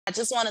I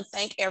just want to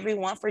thank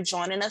everyone for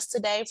joining us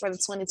today for the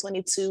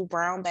 2022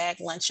 Brown Bag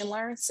Lunch and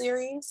Learn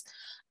series.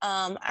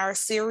 Our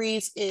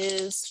series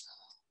is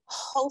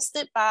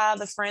hosted by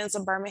the Friends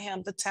of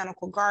Birmingham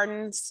Botanical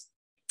Gardens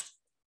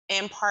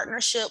in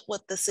partnership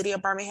with the City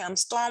of Birmingham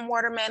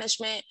Stormwater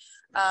Management,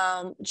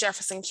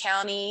 Jefferson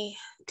County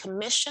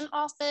Commission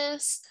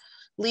Office,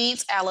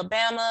 Leeds,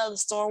 Alabama, the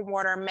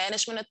Stormwater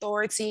Management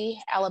Authority,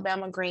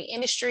 Alabama Green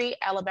Industry,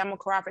 Alabama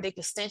Cooperative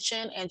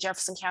Extension, and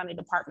Jefferson County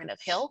Department of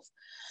Health.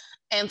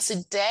 And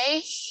today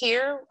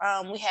here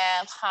we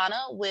have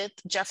Hannah with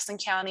Jefferson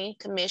County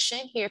Commission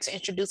here to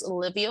introduce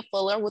Olivia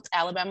Fuller with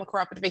Alabama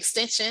Cooperative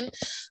Extension,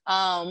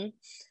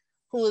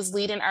 who is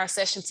leading our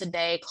session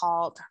today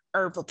called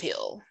Herb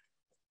Appeal.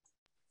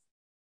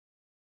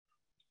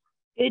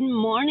 Good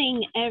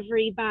morning,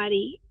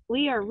 everybody.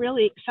 We are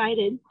really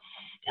excited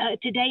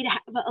today to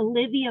have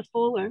Olivia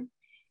Fuller.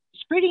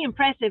 It's pretty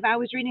impressive. I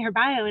was reading her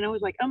bio and I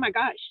was like, oh my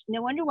gosh,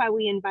 no wonder why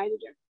we invited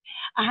her.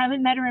 I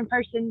haven't met her in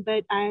person,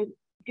 but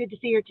good to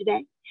see her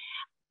today.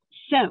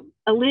 So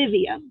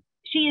Olivia,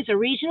 she is a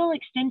regional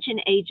extension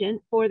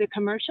agent for the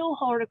commercial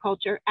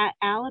horticulture at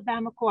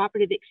Alabama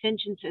Cooperative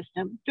Extension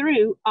System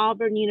through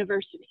Auburn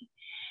University.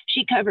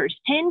 She covers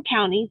 10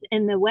 counties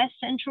in the West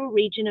Central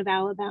region of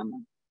Alabama.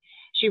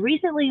 She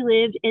recently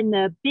lived in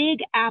the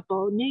Big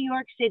Apple, New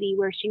York City,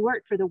 where she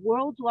worked for the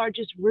world's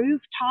largest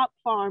rooftop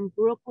farm,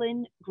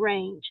 Brooklyn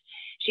Grange.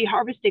 She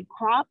harvested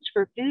crops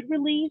for food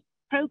relief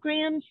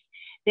programs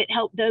that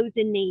help those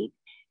in need.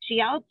 She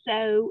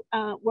also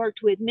worked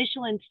with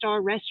Michelin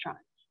star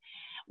restaurants.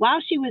 While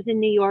she was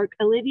in New York,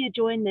 Olivia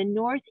joined the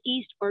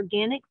Northeast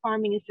Organic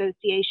Farming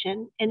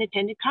Association and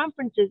attended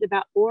conferences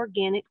about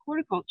organic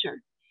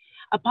horticulture.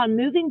 Upon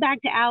moving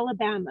back to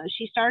Alabama,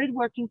 she started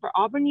working for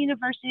Auburn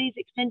University's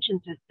Extension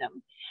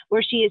System,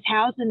 where she is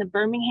housed in the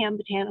Birmingham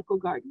Botanical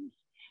Gardens.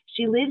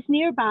 She lives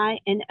nearby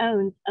and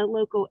owns a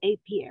local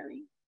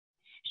apiary.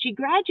 She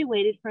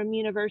graduated from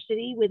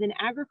university with an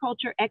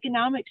agriculture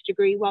economics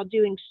degree while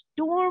doing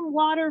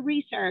stormwater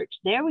research,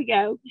 there we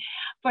go,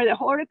 for the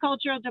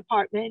horticultural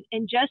department,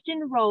 and just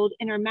enrolled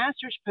in her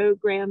master's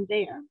program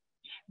there.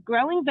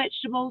 Growing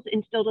vegetables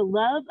instilled a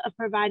love of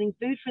providing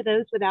food for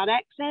those without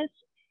access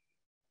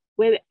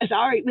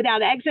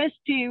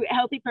to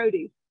healthy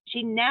produce.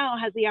 She now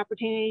has the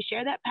opportunity to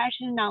share that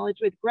passion and knowledge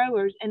with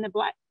growers in the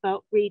Black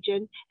Belt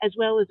region, as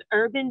well as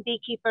urban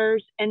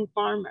beekeepers and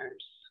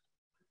farmers.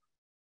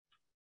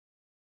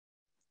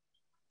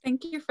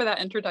 Thank you for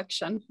that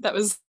introduction. That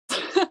was,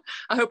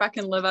 I hope I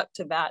can live up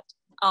to that.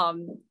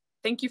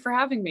 Thank you for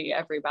having me,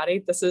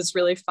 everybody. This is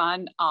really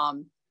fun.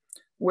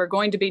 We're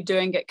going to be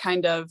doing it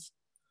kind of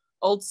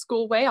old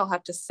school way. I'll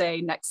have to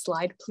say next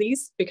slide,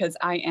 please, because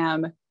I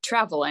am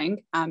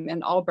traveling. I'm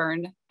in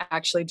Auburn,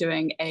 actually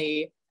doing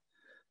a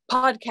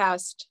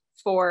podcast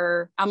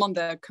I'm on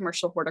the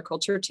commercial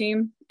horticulture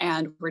team,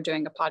 and we're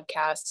doing a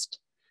podcast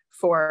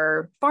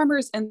for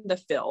farmers in the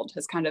field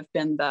has kind of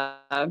been the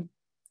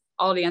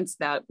audience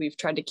that we've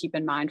tried to keep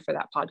in mind for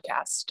that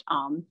podcast.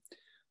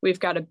 We've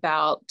got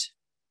about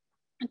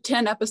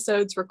 10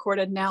 episodes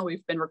recorded now.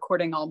 We've been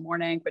recording all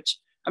morning, which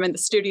I'm in the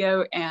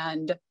studio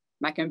and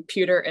my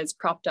computer is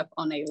propped up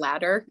on a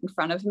ladder in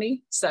front of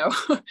me. So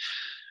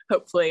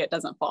hopefully it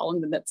doesn't fall in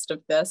the midst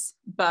of this,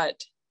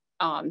 but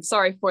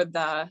sorry for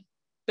the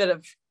bit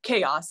of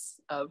chaos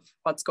of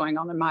what's going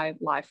on in my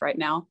life right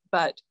now,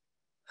 but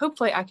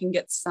hopefully I can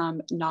get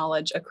some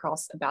knowledge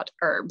across about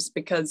herbs,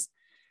 because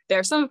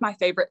they're some of my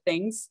favorite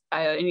things.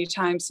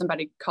 Anytime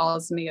somebody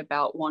calls me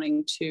about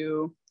wanting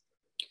to,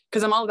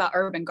 because I'm all about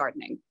urban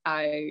gardening,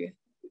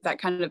 that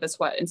kind of is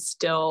what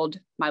instilled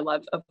my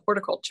love of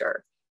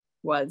horticulture,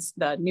 was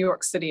the New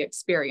York City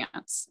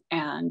experience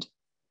and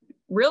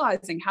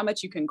realizing how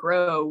much you can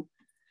grow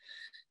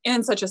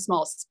in such a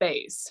small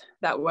space.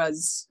 That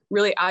was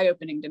really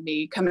eye-opening to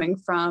me, coming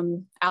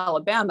from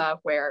Alabama,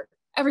 where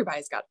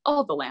everybody's got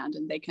all the land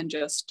and they can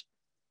just,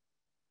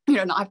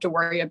 not have to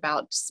worry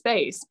about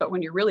space. But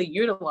when you're really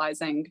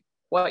utilizing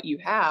what you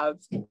have,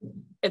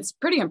 it's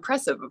pretty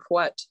impressive of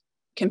what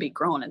can be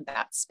grown in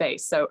that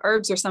space. So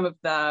herbs are some of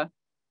the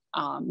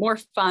more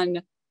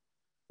fun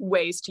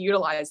ways to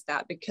utilize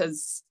that,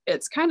 because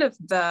it's kind of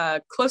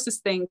the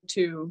closest thing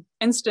to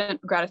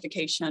instant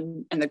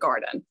gratification in the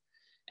garden.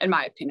 In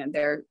my opinion,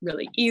 they're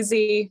really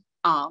easy.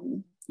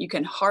 You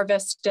can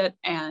harvest it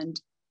and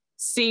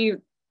see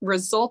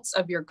results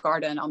of your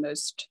garden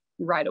almost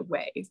right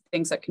away.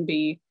 Things that can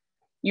be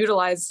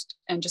utilized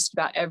in just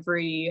about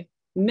every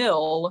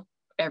meal,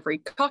 every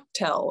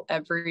cocktail,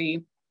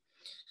 every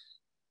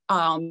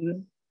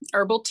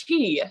herbal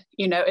tea.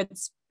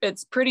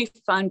 It's pretty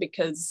fun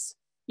because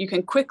you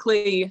can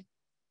quickly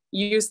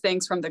use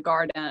things from the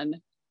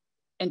garden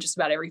and just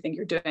about everything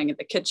you're doing in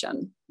the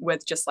kitchen,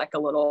 with just like a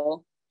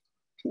little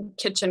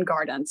kitchen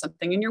garden,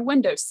 something in your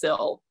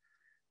windowsill.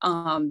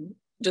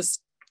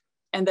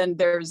 And then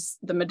there's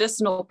the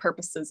medicinal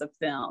purposes of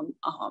them.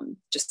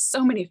 Just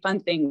so many fun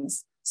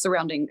things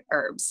surrounding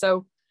herbs.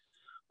 So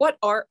what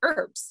are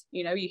herbs?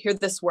 You hear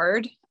this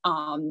word.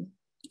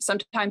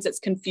 Sometimes it's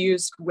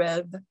confused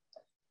with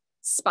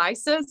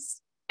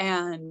spices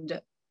And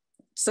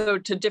so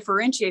to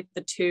differentiate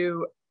the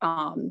two,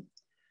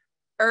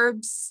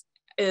 herbs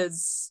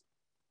it's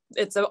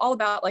all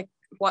about like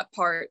what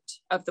part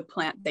of the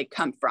plant they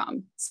come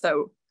from.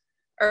 So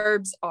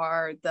herbs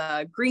are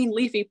the green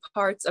leafy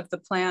parts of the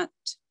plant,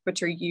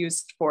 which are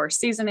used for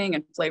seasoning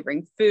and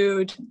flavoring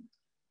food,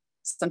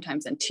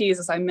 sometimes in teas,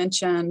 as I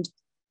mentioned.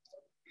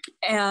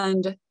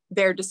 And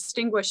they're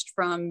distinguished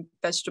from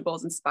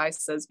vegetables and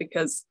spices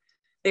because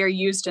they're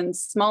used in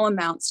small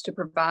amounts to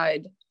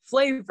provide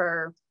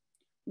flavor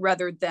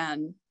rather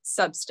than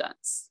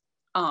substance.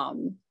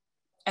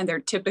 And they're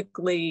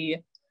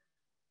typically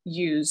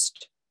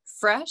used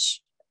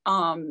fresh,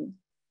 and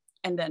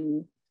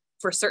then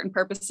for certain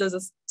purposes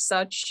as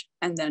such,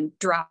 and then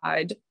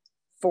dried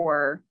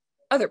for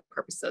other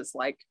purposes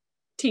like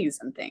teas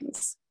and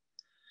things.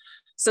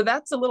 So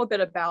that's a little bit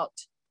about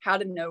how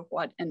to know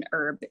what an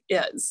herb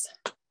is.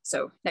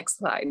 So next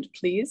slide,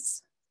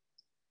 please.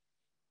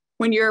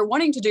 When you're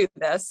wanting to do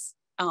this,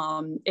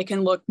 it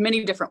can look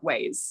many different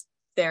ways.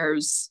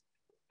 There's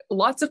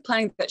lots of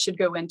planning that should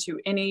go into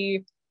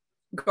any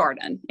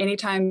garden.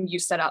 Anytime you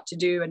set out to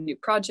do a new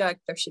project,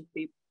 there should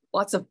be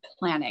lots of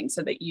planning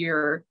so that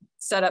you're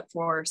set up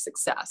for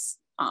success.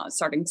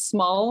 Starting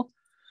small,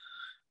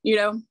 you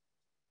don't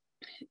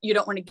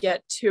want to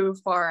get too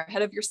far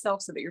ahead of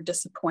yourself so that you're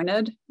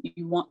disappointed.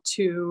 You want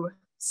to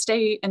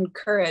stay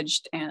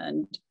encouraged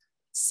and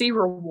see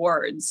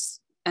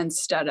rewards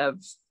instead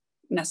of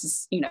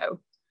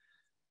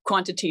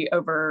quantity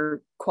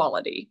over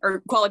quality,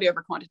 or quality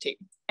over quantity.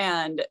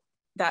 And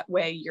that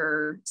way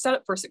you're set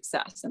up for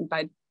success. And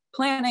by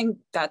planning,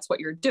 that's what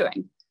you're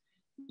doing.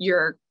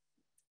 You're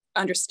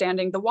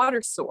understanding the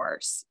water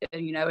source.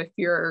 If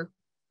you're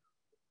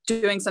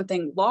doing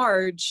something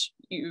large,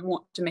 you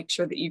want to make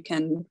sure that you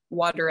can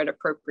water it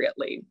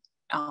appropriately.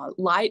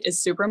 Light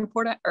is super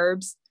important.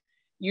 Herbs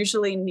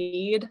usually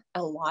need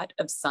a lot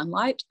of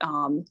sunlight.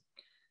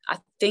 I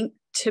think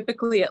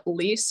typically at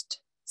least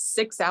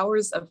 6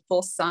 hours of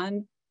full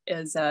sun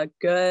is a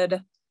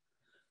good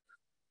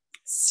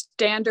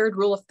standard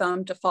rule of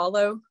thumb to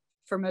follow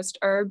for most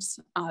herbs.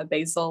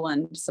 Basil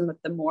and some of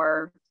the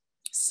more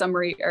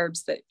summery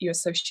herbs that you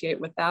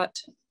associate with that.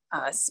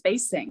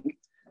 Spacing,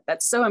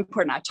 that's so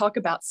important. I talk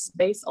about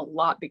space a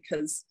lot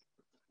because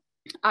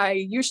I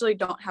usually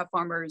don't have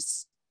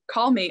farmers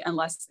call me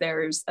unless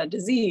there's a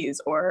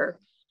disease or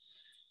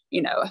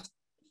a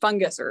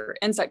fungus or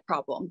insect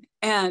problem.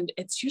 And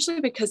it's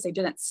usually because they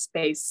didn't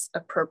space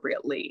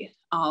appropriately.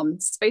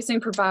 Spacing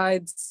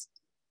provides,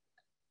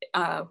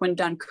 when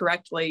done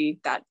correctly,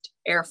 that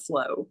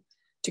airflow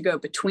to go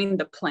between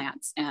the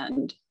plants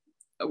and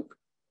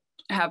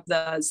have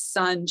the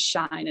sun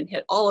shine and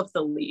hit all of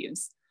the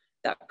leaves.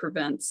 That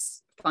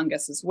prevents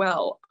fungus as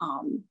well.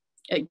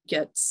 It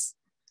gets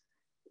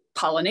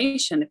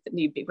pollination if it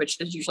need be,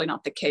 which is usually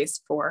not the case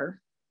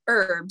for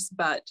herbs,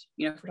 but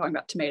if we're talking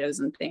about tomatoes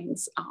and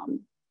things,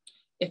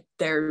 if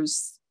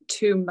there's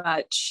too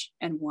much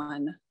in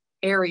one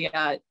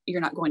area,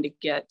 you're not going to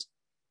get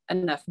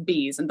enough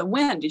bees. And the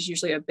wind is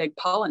usually a big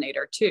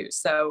pollinator too.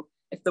 So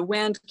if the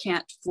wind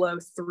can't flow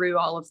through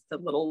all of the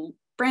little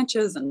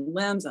branches and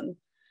limbs and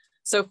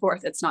so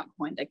forth, it's not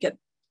going to get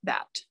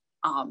that.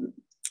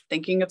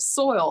 Thinking of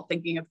soil,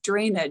 thinking of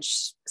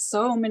drainage,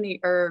 so many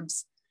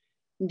herbs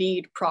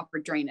need proper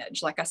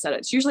drainage. Like I said,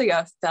 it's usually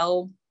a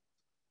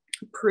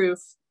fell-proof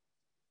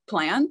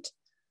plant,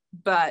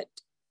 but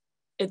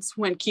it's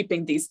when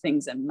keeping these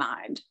things in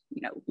mind.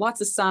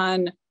 Lots of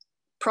sun,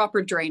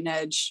 proper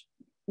drainage.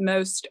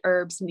 Most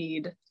herbs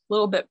need a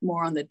little bit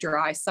more on the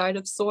dry side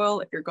of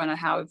soil. If you're going to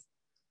have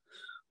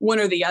one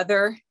or the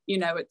other,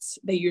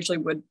 they usually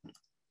would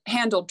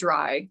handle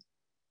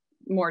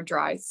more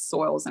dry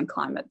soils and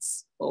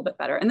climates a little bit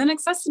better. And then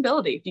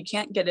accessibility. If you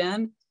can't get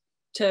in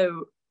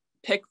to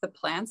pick the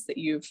plants that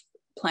you've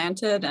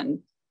planted and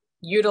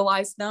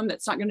utilize them,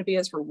 it's not going to be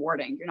as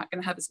rewarding. You're not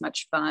going to have as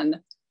much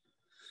fun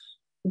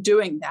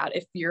doing that.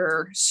 If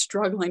you're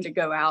struggling to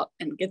go out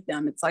and get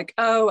them, it's like,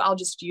 oh, I'll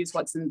just use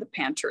what's in the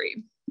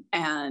pantry.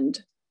 And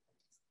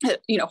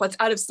what's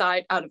out of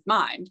sight, out of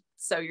mind.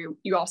 So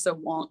you also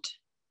won't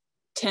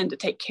tend to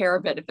take care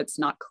of it if it's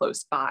not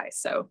close by.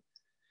 So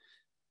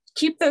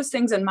keep those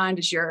things in mind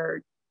as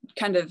you're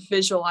kind of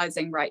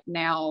visualizing right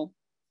now.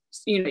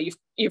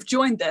 You've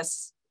joined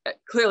this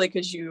clearly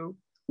because you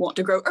want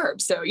to grow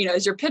herbs. So,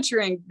 as you're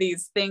picturing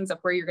these things of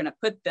where you're going to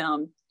put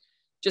them,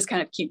 just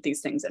kind of keep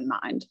these things in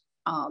mind.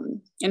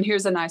 And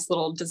here's a nice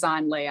little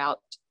design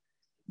layout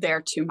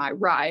there to my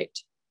right,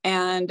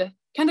 and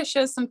kind of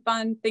shows some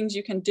fun things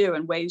you can do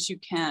and ways you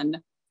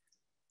can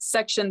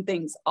section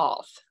things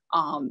off.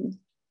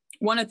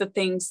 One of the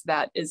things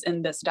that is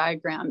in this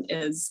diagram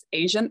is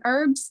Asian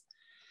herbs.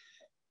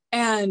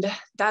 And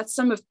that's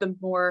some of the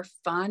more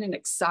fun and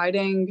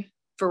exciting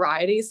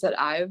varieties that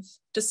I've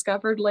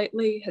discovered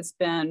lately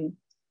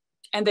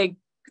and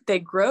they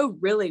grow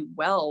really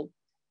well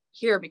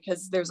here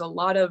because there's a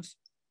lot of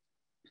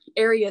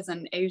areas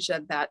in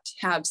Asia that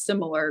have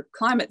similar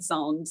climate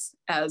zones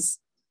as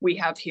we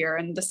have here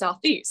in the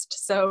Southeast.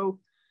 So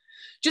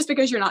just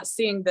because you're not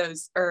seeing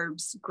those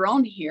herbs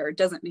grown here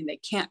doesn't mean they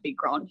can't be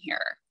grown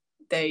here.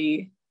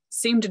 They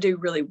seem to do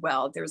really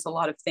well. There's a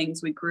lot of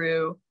things we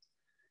grew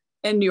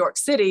in New York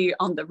City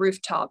on the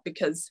rooftop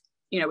because,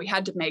 we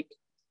had to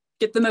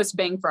get the most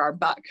bang for our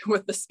buck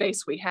with the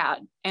space we had,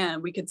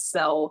 and we could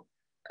sell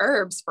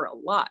herbs for a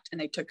lot and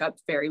they took up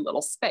very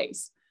little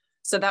space.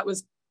 So that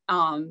was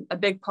a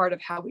big part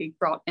of how we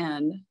brought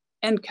in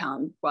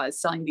income, was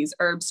selling these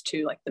herbs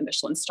to like the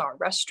Michelin star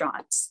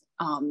restaurants.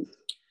 And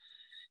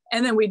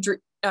then we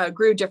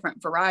grew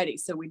different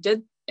varieties. So we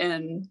did,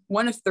 in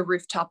one of the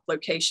rooftop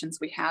locations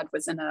we had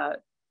was in a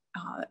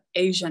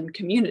Asian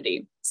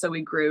community. So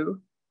we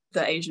grew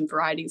the Asian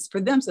varieties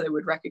for them so they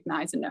would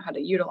recognize and know how to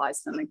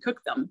utilize them and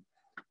cook them.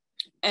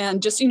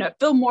 And just,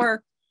 feel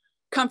more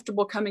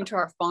comfortable coming to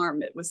our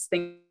farm. It was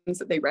things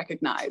that they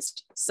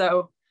recognized.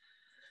 So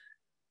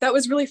that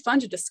was really fun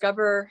to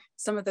discover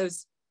some of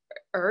those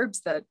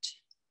herbs that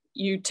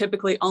you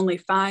typically only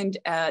find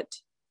at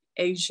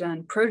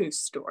Asian produce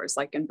stores,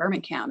 like in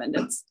Birmingham, and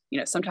it's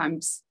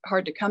sometimes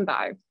hard to come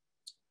by.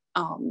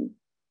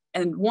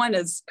 And one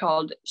is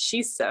called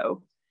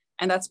shiso,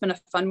 and that's been a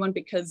fun one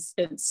because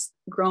it's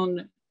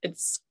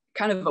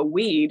kind of a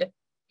weed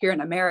here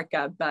in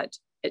America, but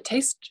it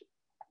tastes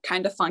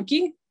kind of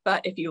funky.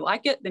 But if you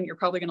like it, then you're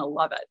probably going to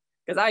love it,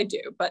 because I do.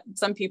 But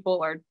some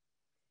people are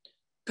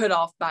put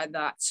off by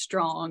that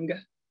strong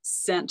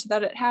scent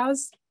that it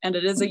has, and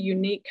it is a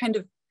unique kind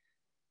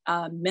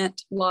of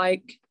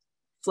mint-like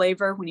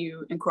flavor when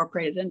you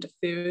incorporate it into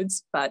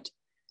foods. But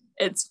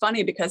it's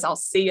funny because I'll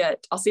see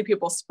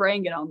people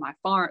spraying it on my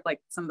farm, like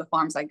some of the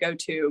farms I go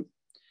to,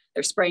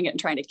 they're spraying it and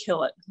trying to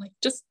kill it. I'm like,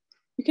 just,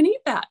 you can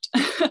eat that.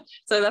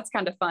 So that's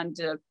kind of fun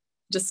to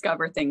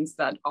discover things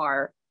that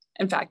are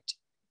in fact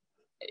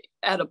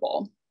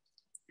edible.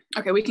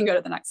 Okay, we can go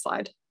to the next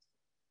slide.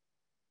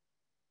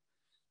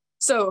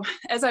 So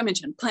as I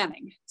mentioned,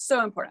 planning,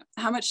 so important.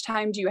 How much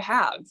time do you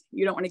have?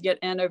 You don't want to get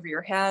in over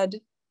your head.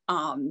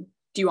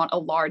 Do you want a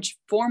large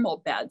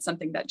formal bed,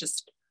 something that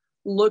just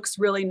looks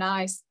really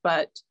nice,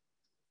 but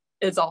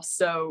is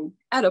also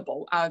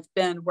edible? I've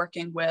been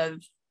working with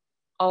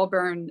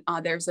Auburn.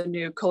 There's a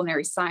new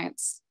culinary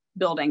science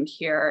building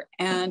here,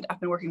 and I've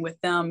been working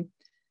with them.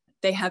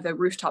 They have a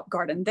rooftop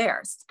garden there.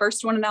 It's the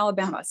first one in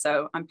Alabama.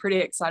 So I'm pretty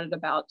excited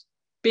about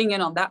being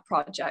in on that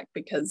project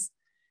because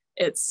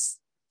it's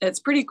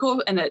pretty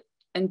cool, and it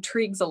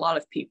intrigues a lot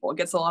of people. It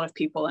gets a lot of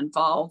people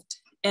involved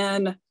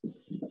in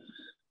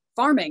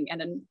farming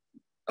and in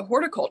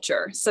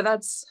horticulture. So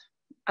that's,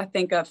 I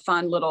think, a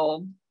fun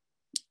little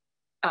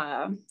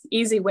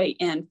easy way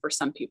in for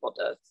some people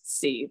to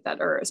see that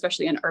are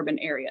especially in urban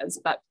areas.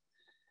 But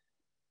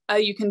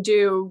you can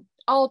do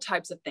all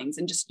types of things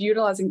and just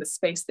utilizing the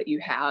space that you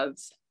have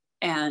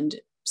and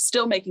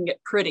still making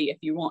it pretty if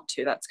you want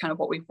to. That's kind of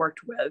what we've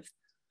worked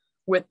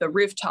with the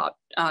rooftop,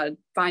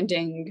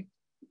 finding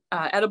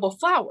edible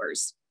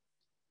flowers,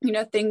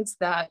 things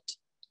that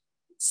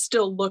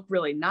still look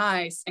really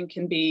nice and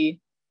can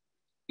be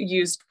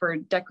used for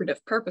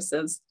decorative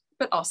purposes,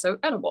 but also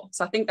edible.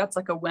 So I think that's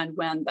like a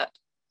win-win that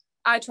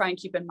I try and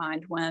keep in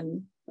mind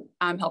when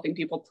I'm helping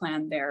people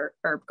plan their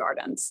herb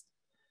gardens.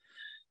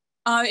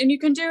 And you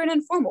can do an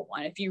informal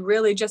one if you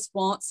really just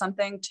want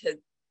something to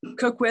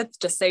cook with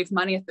to save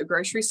money at the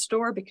grocery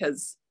store,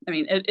 because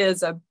it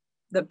is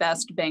the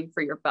best bang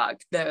for your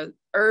buck. The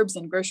herbs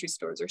in grocery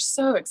stores are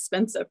so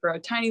expensive for a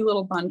tiny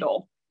little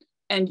bundle,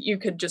 and you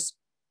could just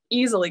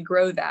easily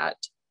grow that.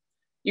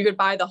 You could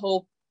buy the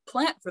whole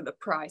plant for the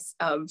price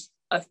of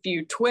a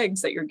few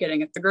twigs that you're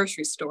getting at the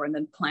grocery store, and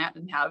then plant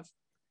and have,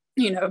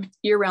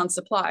 year-round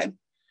supply.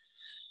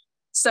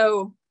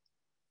 So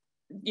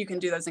you can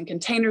do those in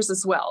containers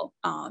as well.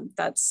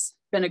 That's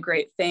been a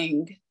great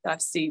thing that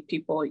I've seen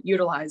people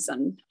utilize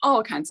in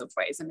all kinds of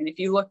ways. If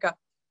you look up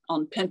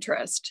on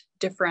Pinterest,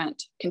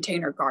 different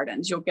container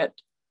gardens, you'll get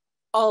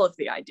all of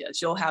the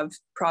ideas. You'll have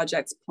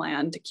projects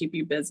planned to keep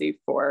you busy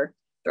for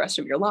the rest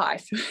of your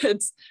life.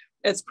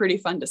 It's pretty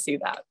fun to see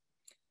that.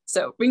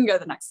 So we can go to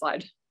the next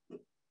slide.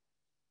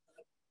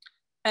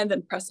 And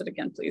then press it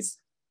again, please.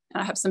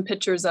 And I have some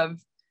pictures of,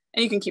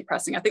 and you can keep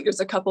pressing. I think there's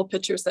a couple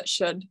pictures that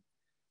should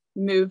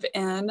move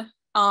in.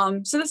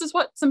 So this is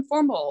what some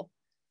formal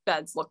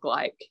beds look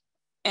like.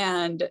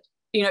 And,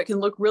 it can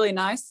look really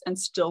nice and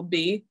still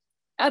be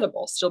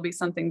edible, still be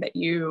something that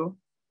you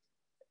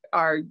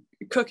are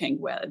cooking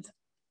with.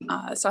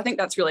 So I think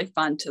that's really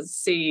fun to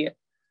see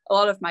a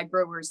lot of my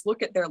growers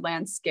look at their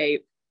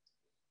landscape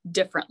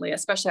differently.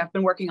 Especially, I've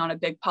been working on a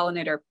big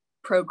pollinator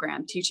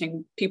program,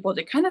 teaching people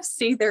to kind of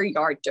see their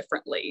yard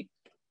differently,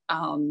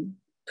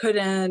 put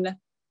in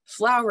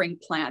flowering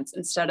plants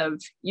instead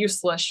of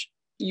useless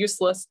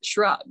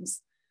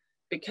shrubs,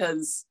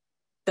 because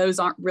those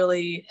aren't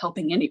really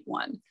helping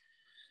anyone.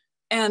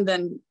 And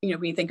then,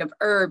 when you think of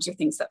herbs or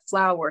things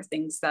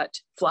that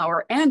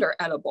flower and are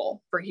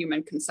edible for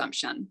human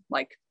consumption,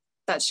 like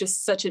that's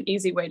just such an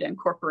easy way to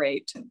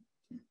incorporate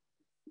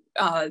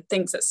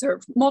things that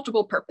serve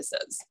multiple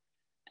purposes.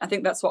 I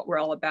think that's what we're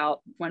all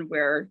about when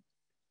we're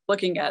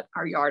looking at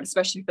our yard,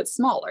 especially if it's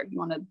smaller. You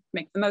want to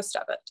make the most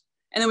of it.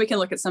 And then we can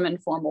look at some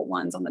informal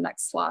ones on the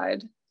next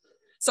slide.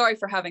 Sorry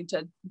for having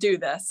to do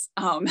this.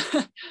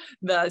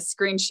 The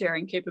screen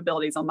sharing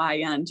capabilities on my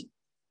end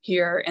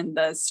here in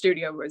the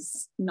studio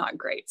was not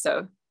great.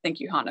 So thank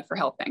you, Hannah, for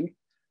helping.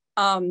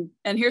 And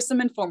here's some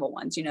informal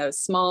ones, you know,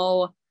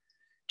 small,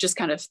 just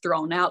kind of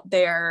thrown out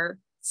there.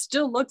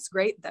 Still looks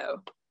great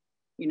though,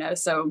 you know,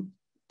 so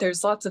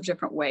there's lots of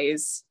different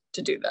ways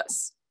to do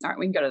this. All right,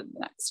 we can go to the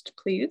next,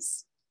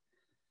 please.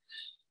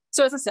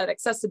 So as I said,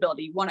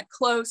 accessibility, you want it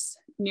close,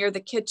 near the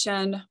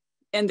kitchen,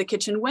 in the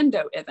kitchen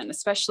window even,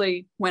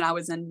 especially when I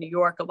was in New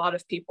York, a lot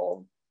of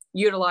people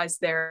utilize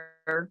their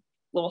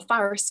little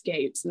fire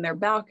escapes and their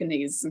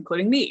balconies,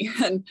 including me,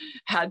 and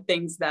had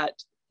things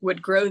that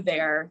would grow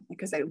there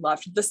because they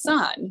loved the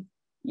sun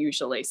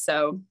usually.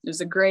 So it was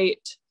a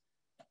great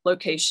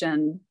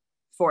location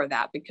for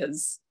that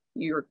because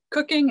you're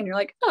cooking and you're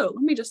like, oh,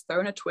 let me just throw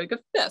in a twig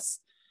of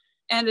this.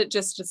 And it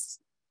just is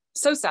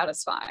so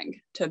satisfying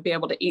to be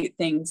able to eat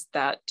things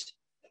that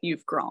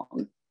you've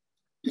grown.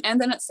 And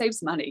then it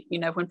saves money. You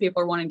know, when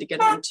people are wanting to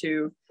get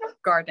into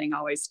gardening, I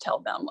always tell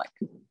them, like,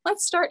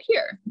 let's start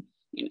here.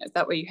 You know,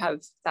 that way you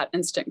have that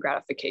instant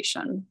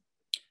gratification.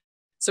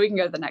 So we can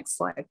go to the next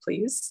slide,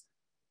 please.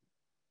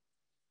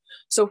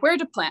 So where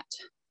to plant?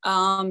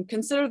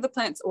 Consider the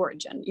plant's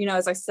origin. You know,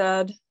 as I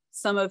said,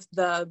 some of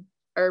the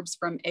herbs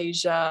from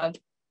Asia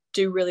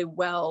do really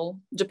well,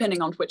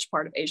 depending on which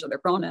part of Asia they're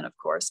grown in, of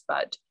course,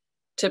 but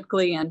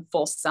typically in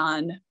full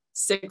sun,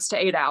 6 to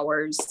 8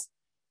 hours.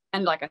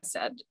 And like I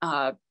said,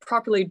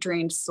 properly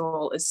drained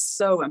soil is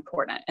so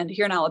important. And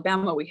here in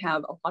Alabama, we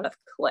have a lot of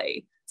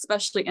clay,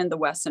 especially in the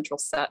West Central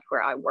set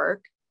where I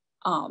work.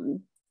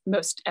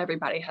 Most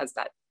everybody has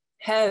that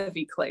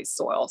heavy clay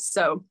soil.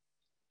 So,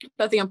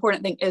 but the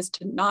important thing is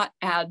to not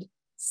add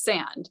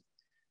sand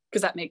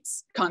because that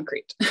makes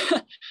concrete.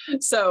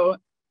 So,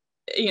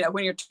 you know,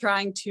 when you're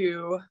trying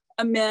to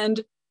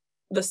amend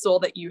the soil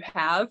that you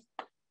have,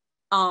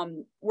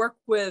 work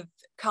with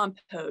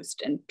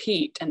compost and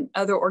peat and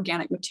other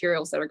organic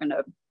materials that are going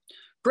to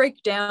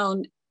break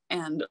down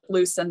and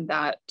loosen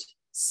that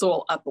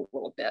soil up a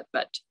little bit,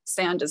 but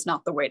sand is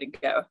not the way to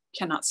go.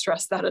 Cannot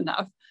stress that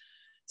enough.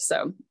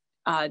 So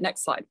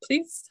next slide,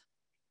 please.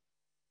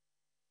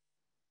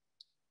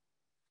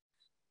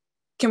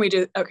 Can we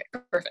do, okay,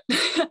 perfect.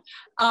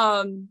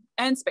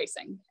 And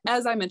spacing.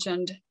 As I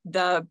mentioned,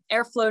 the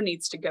airflow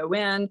needs to go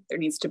in, there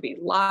needs to be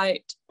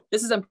light.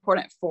 This is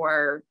important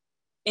for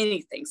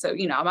anything. So,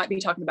 you know, I might be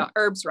talking about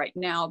herbs right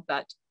now,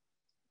 but,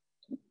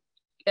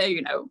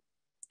 you know,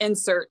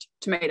 insert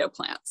tomato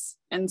plants,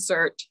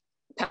 insert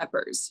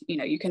peppers, you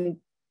know, you can,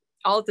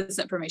 all of this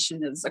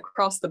information is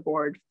across the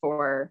board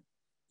for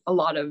a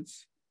lot of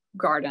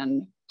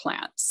garden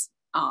plants.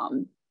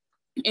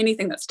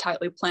 Anything that's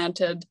tightly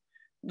planted,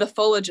 the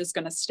foliage is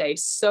going to stay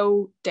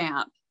so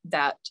damp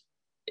that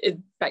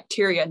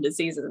bacteria and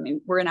diseases, I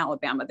mean, we're in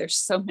Alabama, there's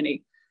so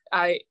many.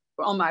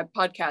 On my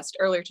podcast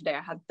earlier today,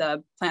 I had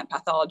the plant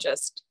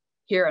pathologist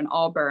here in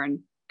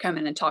Auburn come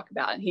in and talk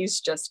about it. And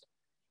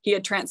he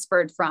had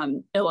transferred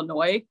from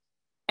Illinois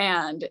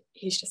and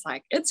he's just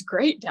like, it's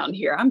great down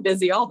here. I'm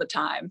busy all the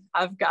time.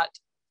 I've got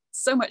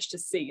so much to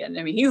see. And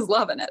I mean, he's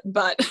loving it,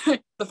 but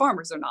the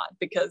farmers are not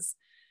because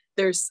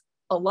there's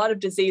a lot of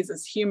disease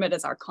as humid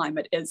as our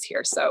climate is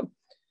here. So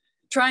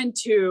trying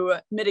to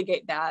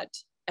mitigate that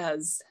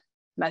as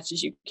much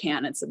as you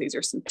can. And so these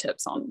are some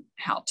tips on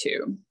how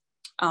to.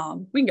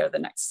 We can go to the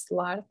next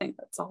slide. I think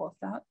that's all of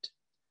that.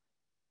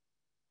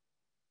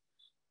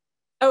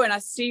 Oh, and I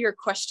see your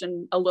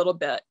question a little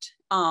bit,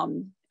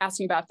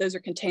 asking about if those are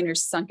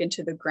containers sunk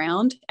into the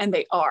ground, and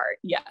they are,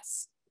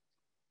 yes.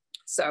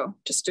 So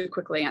just to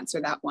quickly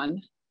answer that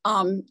one.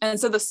 And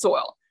so the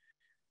soil.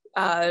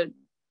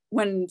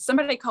 When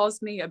somebody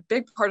calls me, a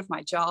big part of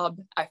my job,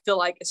 I feel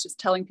like it's just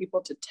telling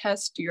people to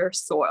test your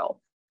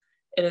soil.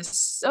 It is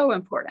so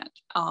important.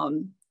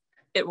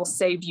 It will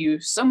save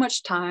you so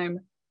much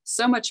time,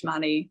 so much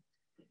money.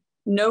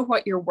 Know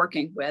what you're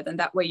working with, and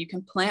that way you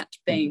can plant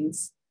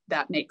things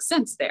that make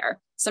sense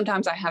there.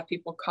 Sometimes I have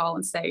people call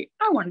and say,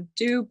 I want to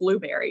do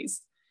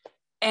blueberries,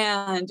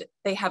 and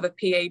they have a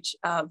pH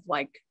of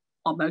like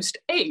almost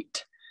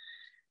 8,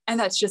 and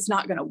that's just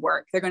not going to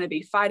work. They're going to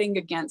be fighting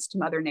against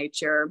Mother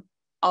Nature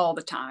all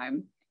the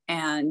time.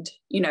 And,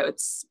 you know,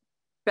 it's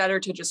better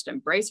to just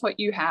embrace what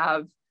you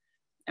have,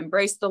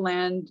 embrace the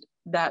land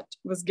that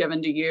was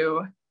given to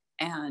you,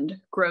 and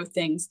grow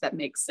things that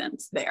make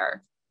sense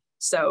there.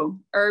 So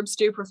herbs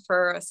do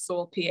prefer a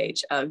soil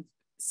pH of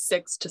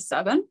 6 to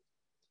 7.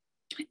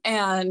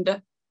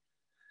 And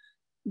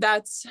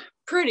that's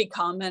pretty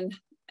common.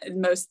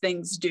 Most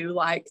things do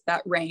like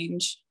that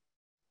range.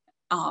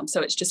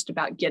 So it's just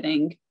about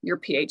getting your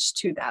pH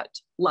to that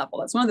level.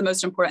 That's one of the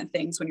most important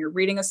things when you're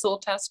reading a soil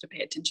test to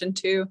pay attention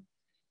to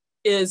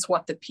is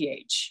what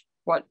pH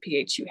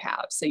you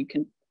have. So you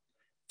can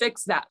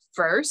fix that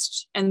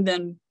first and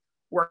then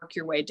work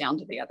your way down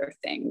to the other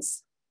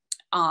things.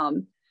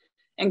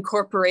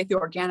 Incorporate the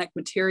organic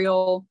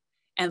material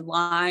and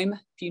lime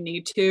if you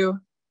need to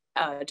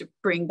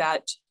bring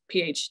that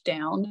pH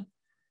down.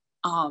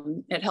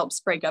 It helps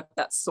break up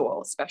that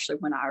soil, especially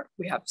when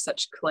we have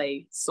such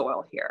clay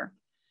soil here.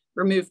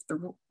 Remove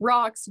the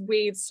rocks,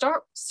 weeds,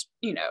 start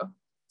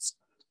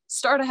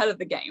ahead of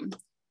the game.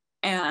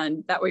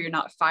 And that way you're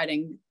not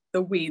fighting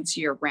the weeds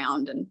year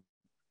round. And,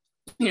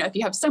 if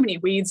you have so many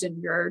weeds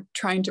and you're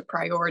trying to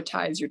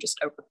prioritize, you're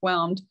just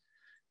overwhelmed,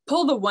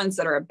 pull the ones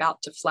that are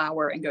about to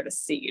flower and go to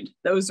seed.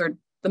 Those are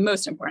the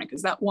most important,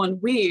 because that one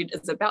weed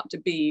is about to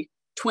be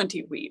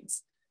 20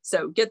 weeds.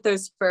 So get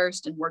those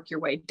first and work your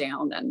way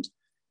down. And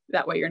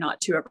that way you're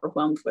not too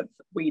overwhelmed with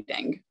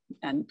weeding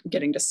and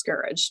getting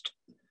discouraged.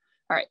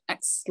 All right,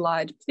 next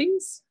slide,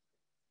 please.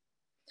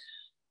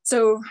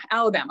 So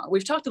Alabama,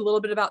 we've talked a little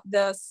bit about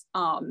this.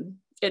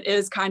 It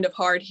is kind of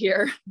hard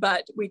here,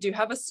 but we do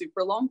have a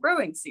super long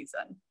growing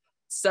season.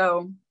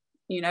 So,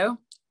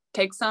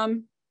 take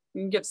some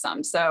and give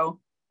some.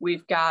 So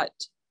we've got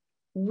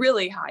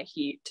really high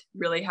heat,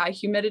 really high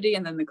humidity,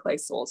 and then the clay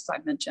soils I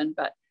mentioned,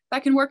 but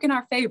that can work in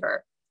our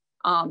favor.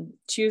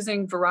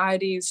 Choosing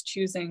varieties,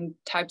 choosing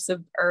types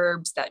of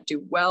herbs that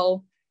do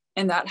well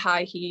in that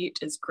high heat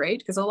is great,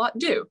 because a lot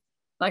do.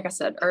 Like I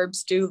said,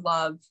 herbs do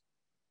love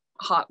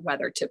hot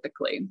weather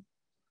typically.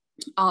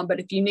 But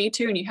if you need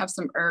to, and you have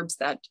some herbs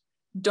that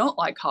don't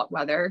like hot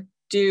weather,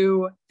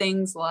 do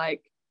things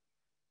like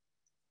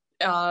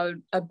a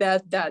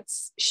bed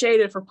that's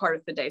shaded for part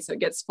of the day. So it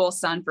gets full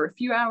sun for a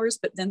few hours,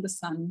 but then the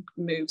sun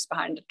moves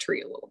behind a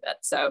tree a little bit.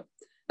 So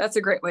that's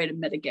a great way to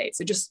mitigate.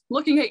 So just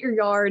looking at your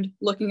yard,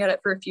 looking at it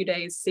for a few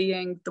days,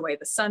 seeing the way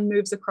the sun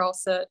moves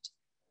across it,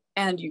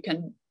 and you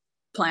can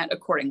plant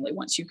accordingly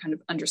once you kind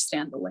of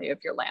understand the lay of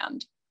your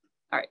land.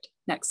 All right,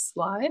 next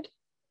slide.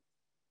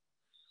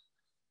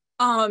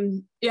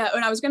 Yeah,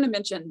 and I was going to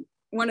mention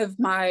one of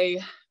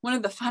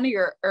the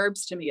funnier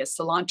herbs to me is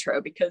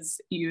cilantro,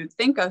 because you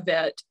think of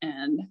it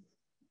in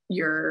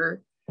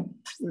your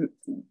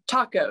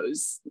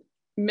tacos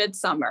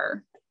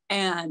midsummer,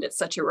 and it's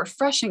such a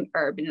refreshing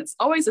herb, and it's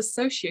always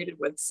associated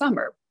with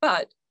summer,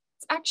 but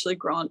it's actually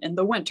grown in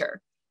the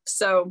winter.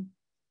 So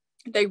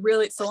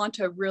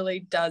cilantro really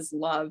does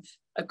love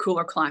a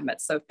cooler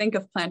climate. So think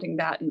of planting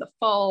that in the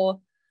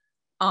fall.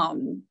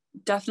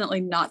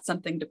 Definitely not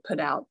something to put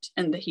out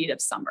in the heat of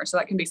summer. So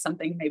that can be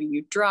something maybe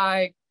you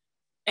dry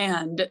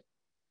and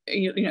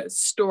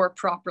store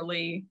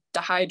properly,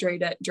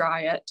 dehydrate it,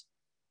 dry it,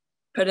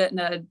 put it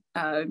in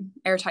a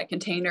airtight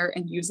container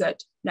and use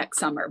it next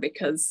summer,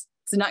 because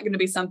it's not going to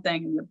be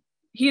something in the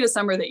heat of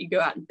summer that you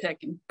go out and pick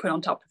and put on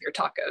top of your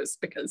tacos,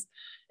 because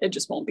it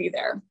just won't be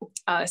there.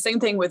 Same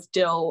thing with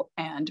dill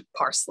and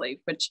parsley,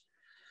 which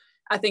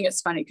I think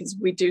it's funny because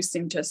we do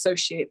seem to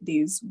associate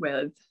these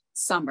with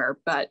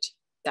summer, but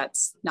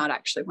that's not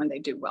actually when they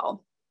do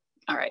well.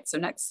 All right, so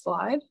next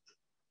slide.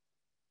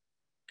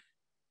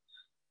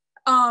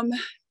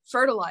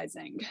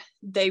 Fertilizing,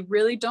 they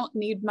really don't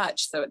need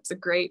much, so it's a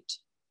great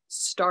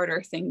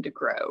starter thing to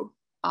grow.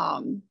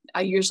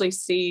 I usually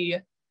see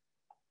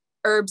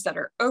herbs that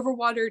are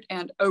overwatered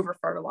and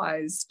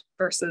over-fertilized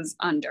versus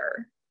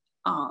under.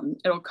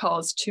 It'll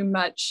cause too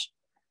much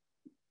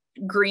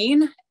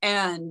green,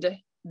 and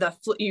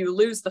you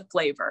lose the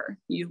flavor,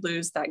 you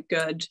lose that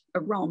good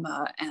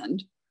aroma.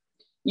 And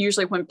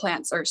usually when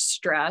plants are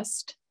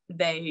stressed,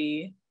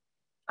 they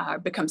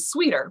become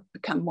sweeter,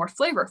 become more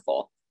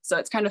flavorful. So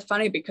it's kind of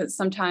funny, because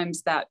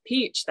sometimes that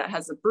peach that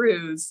has a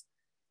bruise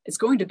is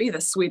going to be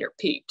the sweeter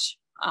peach.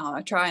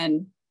 I try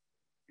and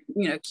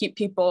keep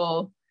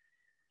people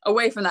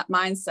away from that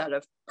mindset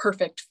of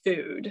perfect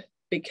food,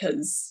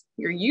 because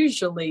you're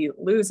usually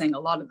losing a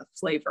lot of the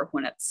flavor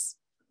when it's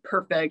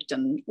perfect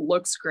and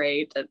looks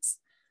great. It's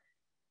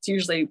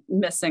usually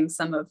missing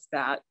some of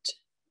that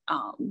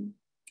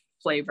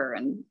flavor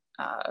and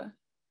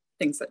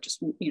things that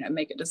just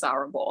make it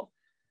desirable,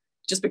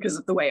 just because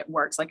of the way it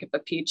works. Like if a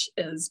peach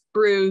is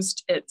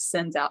bruised, it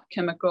sends out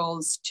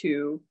chemicals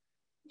to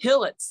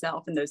heal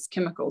itself, and those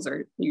chemicals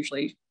are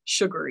usually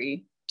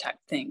sugary type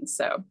things.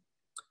 So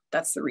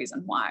that's the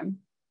reason why.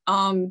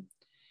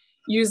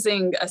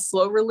 Using a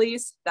slow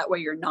release, that way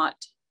you're not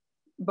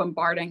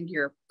bombarding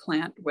your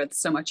plant with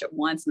so much at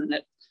once, and then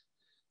it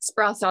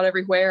sprouts out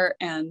everywhere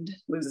and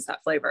loses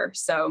that flavor.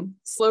 So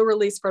slow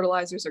release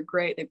fertilizers are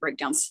great. They break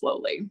down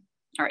slowly.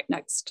 All right,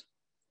 next.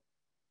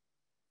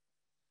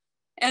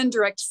 And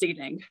direct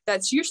seeding.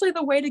 That's usually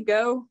the way to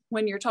go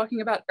when you're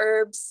talking about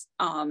herbs.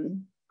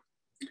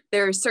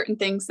 There are certain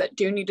things that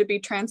do need to be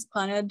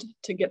transplanted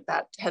to get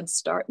that head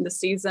start in the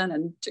season,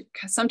 and to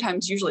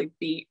sometimes usually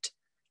beat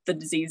the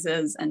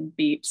diseases and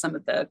beat some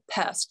of the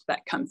pests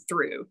that come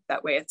through.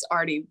 That way it's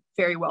already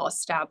very well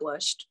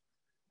established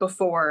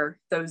before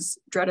those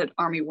dreaded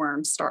army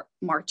worms start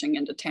marching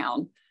into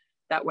town.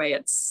 That way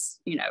it's,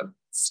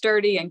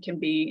 sturdy and can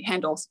be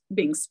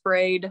being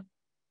sprayed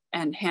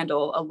and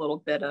handle a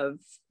little bit of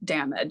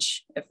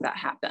damage if that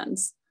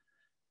happens.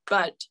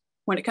 But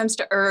when it comes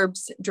to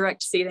herbs,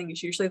 direct seeding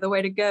is usually the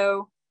way to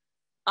go.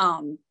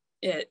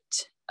 It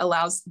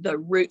allows the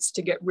roots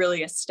to get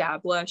really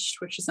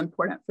established, which is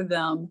important for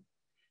them.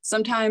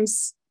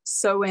 Sometimes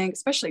sowing,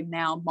 especially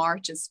now,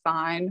 March is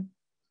fine.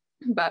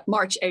 but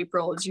March,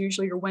 April is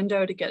usually your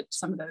window to get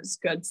some of those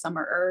good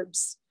summer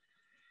herbs.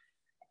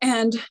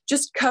 And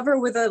just cover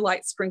with a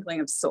light sprinkling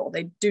of soil.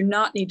 They do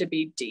not need to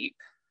be deep.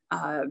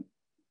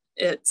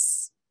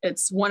 It's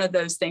one of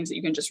those things that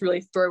you can just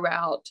really throw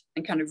out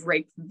and kind of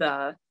rake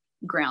the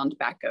ground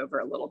back over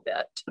a little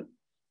bit,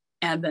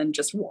 and then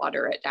just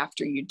water it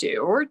after you do,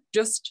 or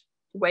just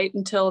wait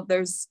until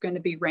there's going to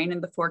be rain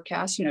in the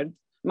forecast. You know,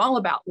 I'm all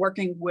about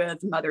working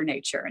with Mother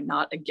Nature and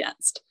not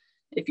against.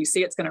 If you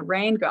see it's going to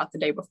rain, go out the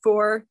day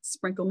before,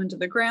 sprinkle them into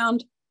the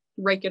ground,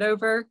 rake it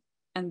over,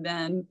 and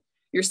then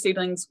your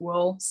seedlings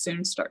will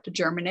soon start to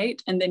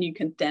germinate, and then you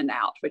can thin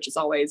out, which is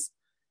always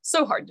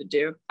so hard to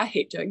do. I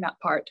hate doing that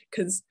part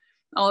because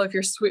all of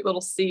your sweet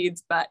little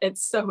seeds, but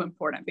it's so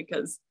important,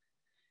 because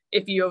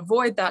if you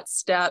avoid that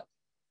step,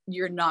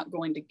 you're not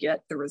going to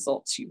get the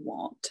results you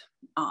want.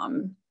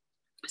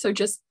 So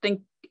just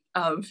think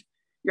of,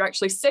 you're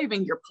actually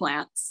saving your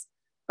plants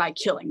by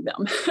killing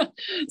them.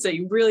 So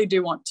you really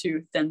do want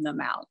to thin them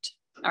out.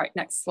 All right,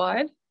 next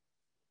slide.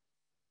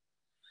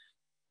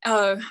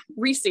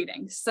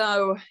 Reseeding.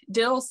 So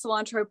dill,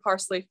 cilantro,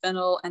 parsley,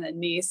 fennel, and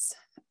anise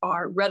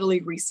are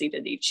readily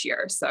reseeded each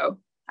year. So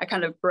I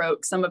kind of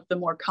broke some of the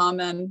more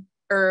common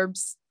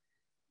herbs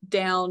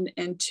down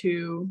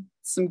into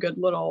some good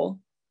little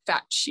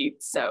fact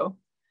sheets. So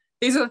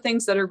these are the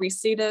things that are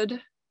reseeded.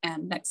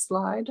 And next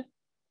slide.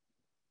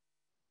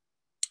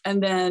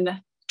 And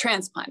then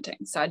transplanting.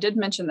 So I did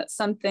mention that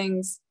some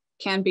things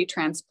can be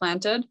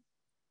transplanted,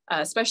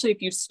 especially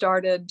if you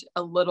started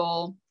a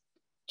little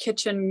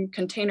kitchen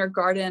container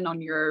garden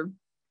on your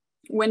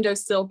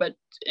windowsill, but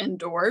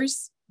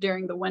indoors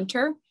during the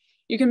winter.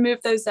 You can move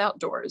those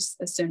outdoors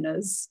as soon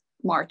as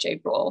March,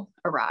 April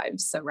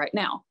arrives. So right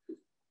now,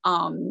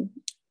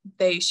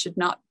 they should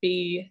not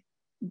be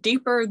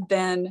deeper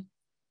than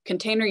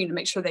container. You need to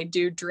make sure they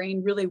do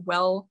drain really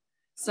well.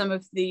 Some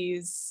of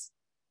these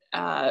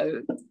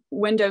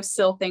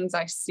windowsill things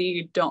I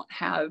see don't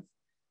have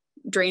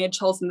drainage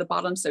holes in the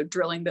bottom, so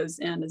drilling those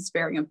in is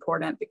very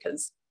important,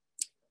 because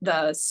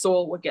the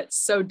soil will get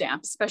so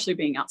damp, especially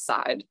being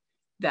outside,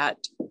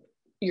 that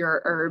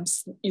your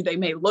herbs, they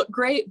may look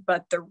great,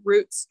 but the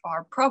roots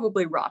are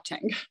probably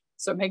rotting.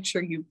 So make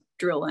sure you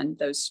drill in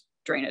those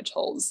drainage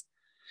holes.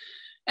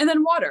 And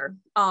then water.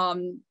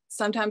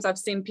 Sometimes I've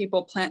seen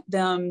people plant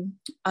them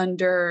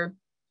under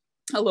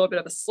a little bit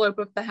of a slope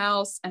of the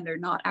house, and they're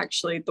not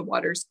actually, the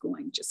water's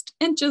going just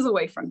inches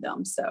away from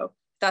them. So if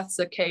that's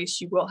the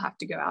case, you will have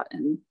to go out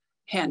and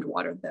hand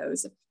water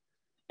those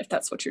if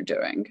that's what you're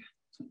doing.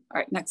 All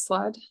right, next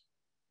slide.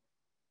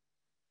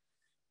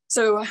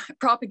 So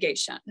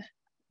propagation.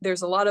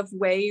 There's a lot of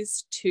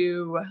ways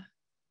to,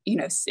 you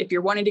know, if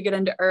you're wanting to get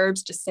into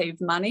herbs to save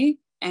money,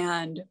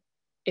 and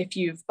if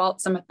you've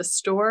bought some at the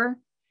store,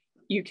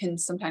 you can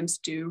sometimes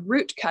do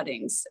root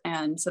cuttings.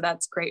 And so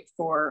that's great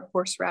for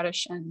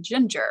horseradish and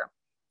ginger.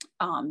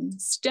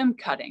 Stem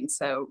cutting,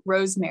 so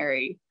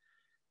rosemary,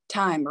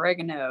 thyme,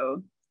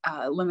 oregano,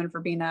 lemon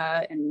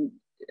verbena, and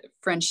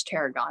French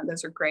tarragon.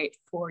 Those are great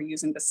for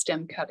using the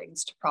stem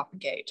cuttings to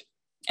propagate.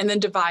 And then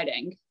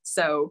dividing.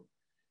 So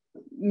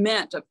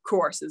mint, of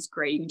course, is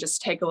great. You can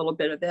just take a little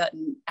bit of it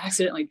and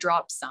accidentally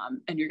drop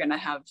some, and you're going to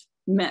have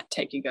mint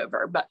taking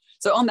over. But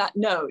so on that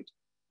note,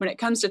 when it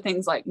comes to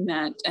things like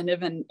mint and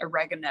even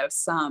oregano,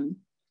 some,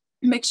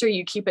 make sure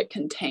you keep it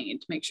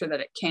contained. Make sure that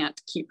it can't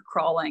keep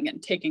crawling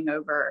and taking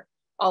over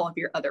all of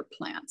your other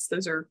plants.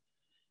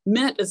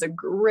 Mint is a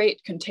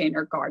great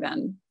container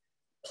garden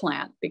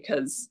plant,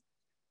 because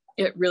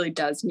it really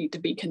does need to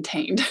be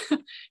contained.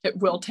 It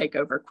will take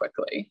over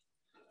quickly.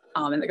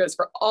 And that goes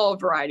for all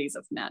varieties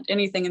of mint,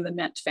 anything in the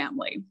mint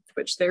family,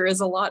 which there is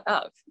a lot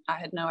of. I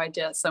had no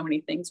idea so many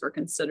things were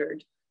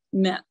considered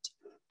mint.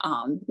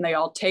 And they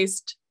all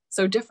taste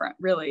so different,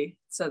 really.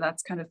 So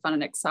that's kind of fun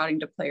and exciting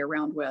to play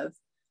around with.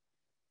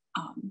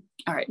 All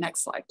right,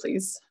 next slide,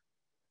 please.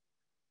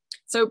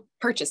 So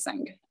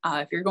purchasing.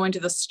 If you're going to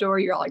the store,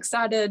 you're all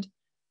excited,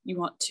 you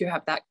want to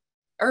have that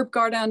herb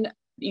garden,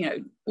 you know,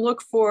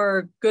 look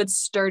for good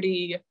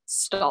sturdy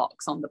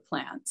stalks on the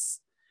plants.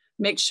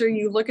 Make sure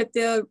you look at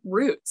the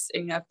roots,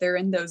 and, you know, if they're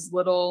in those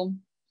little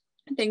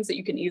things that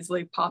you can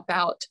easily pop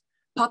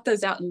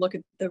those out and look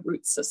at the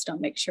root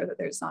system. Make sure that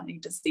there's not any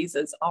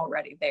diseases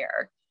already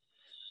there.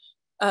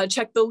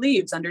 Check the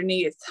leaves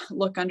underneath,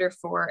 look under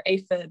for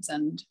aphids,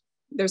 and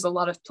there's a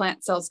lot of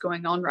plant cells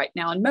going on right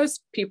now. And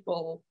most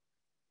people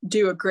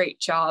do a great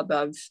job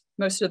of,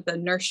 most of the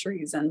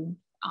nurseries and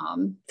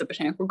the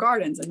botanical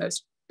gardens, and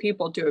most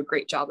people do a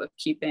great job of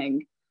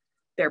keeping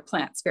their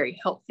plants very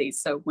healthy.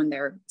 So when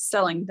they're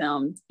selling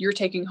them, you're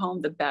taking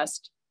home the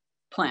best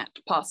plant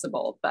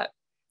possible. But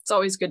it's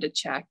always good to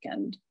check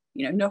and,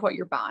 you know what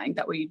you're buying.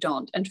 That way you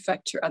don't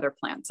infect your other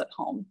plants at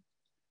home.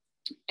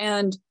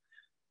 And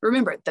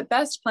remember, the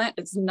best plant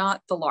is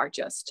not the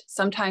largest.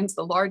 Sometimes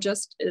the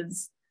largest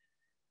is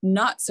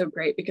not so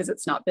great because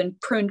it's not been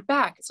pruned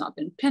back, it's not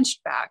been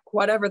pinched back,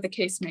 whatever the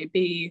case may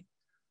be.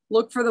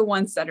 Look for the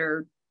ones that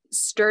are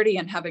sturdy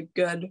and have a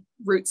good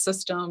root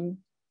system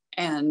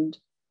and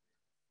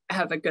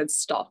have a good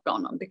stalk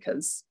on them,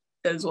 because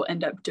those will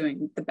end up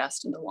doing the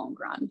best in the long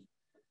run.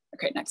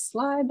 Okay, next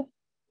slide.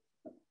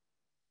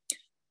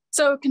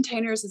 So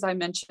containers, as I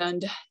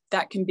mentioned,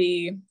 that can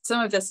be,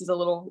 some of this is a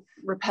little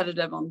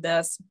repetitive on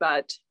this,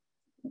 but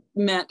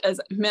mint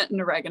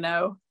and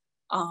oregano,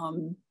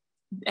 and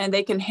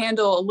they can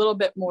handle a little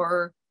bit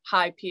more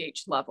high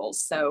pH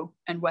levels. So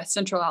in West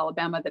Central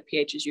Alabama, the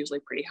pH is usually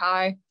pretty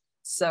high.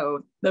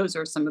 So those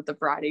are some of the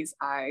varieties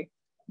I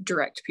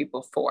direct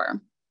people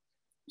for.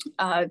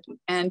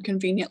 And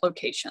convenient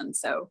locations.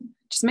 So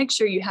just make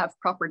sure you have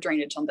proper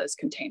drainage on those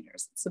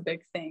containers. It's a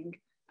big thing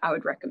I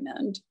would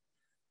recommend.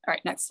 All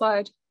right, next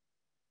slide.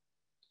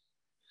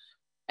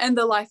 And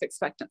the life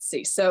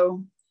expectancy.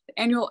 So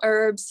annual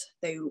herbs,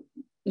 they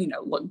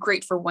look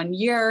great for 1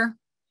 year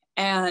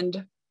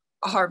and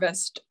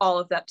harvest all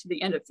of that to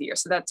the end of the year.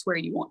 So that's where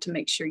you want to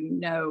make sure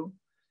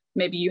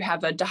maybe you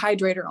have a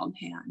dehydrator on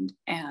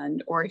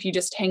hand, or if you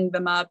just hang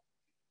them up,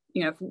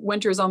 if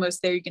winter is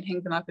almost there, you can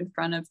hang them up in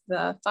front of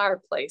the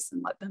fireplace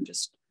and let them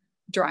just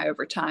dry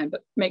over time,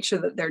 but make sure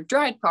that they're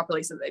dried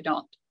properly so they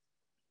don't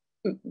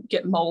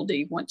get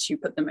moldy once you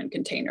put them in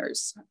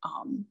containers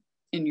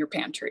in your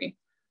pantry.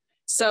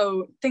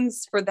 So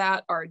things for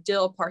that are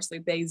dill, parsley,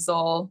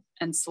 basil,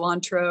 and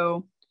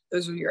cilantro.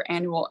 Those are your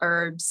annual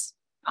herbs.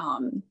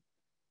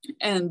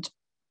 And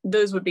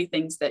those would be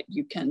things that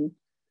you can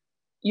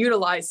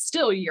utilize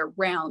still year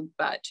round,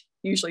 but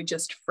usually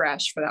just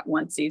fresh for that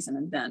one season,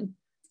 and then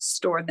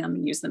store them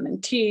and use them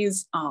in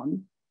teas.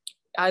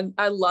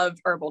 I love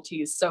herbal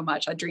teas so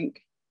much. I drink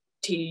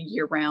tea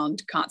year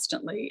round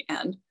constantly,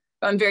 and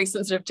I'm very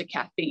sensitive to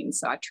caffeine.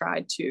 So I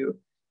try to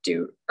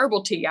do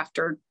herbal tea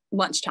after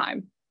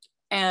lunchtime.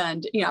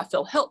 And, I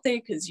feel healthy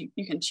because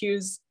you can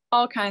choose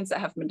all kinds that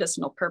have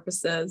medicinal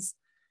purposes.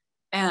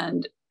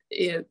 And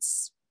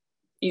it's,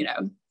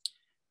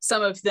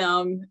 some of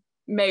them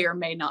may or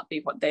may not be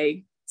what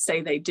they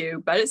say they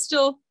do, but it's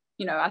still,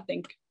 I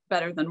think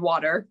better than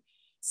water.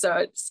 So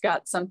it's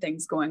got some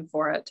things going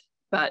for it,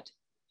 but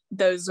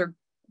those are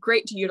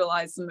great to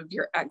utilize some of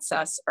your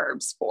excess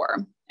herbs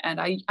for. And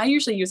I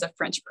usually use a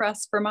French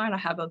press for mine. I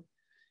have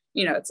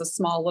it's a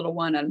small little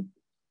one, and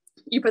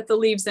you put the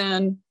leaves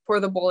in, pour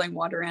the boiling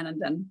water in,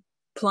 and then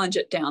plunge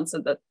it down so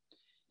that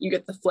you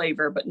get the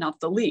flavor, but not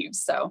the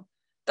leaves. So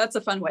that's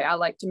a fun way I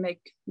like to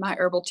make my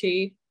herbal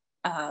tea.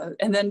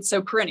 And then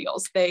so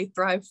perennials, they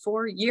thrive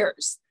for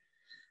years.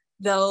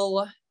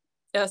 They'll,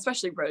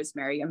 especially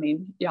rosemary,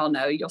 y'all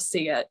know, you'll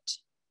see it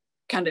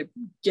kind of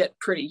get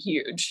pretty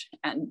huge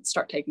and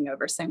start taking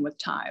over, same with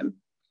thyme.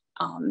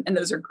 And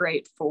those are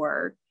great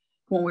for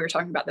when we were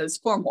talking about those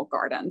formal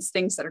gardens,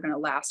 things that are going to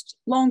last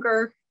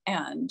longer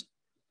and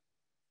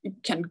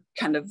can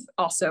kind of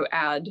also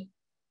add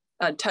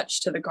a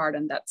touch to the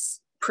garden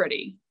that's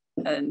pretty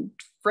and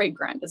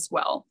fragrant as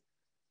well.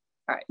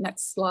 All right,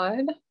 next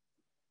slide.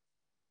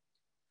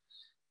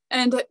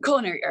 And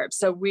culinary herbs.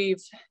 So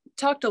we've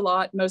talked a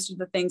lot. Most of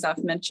the things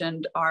I've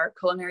mentioned are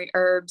culinary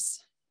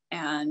herbs,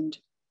 and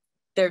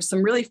there's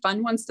some really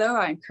fun ones though.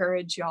 I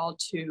encourage y'all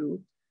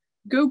to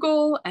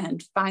Google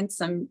and find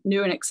some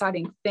new and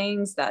exciting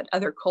things that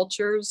other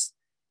cultures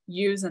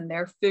use in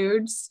their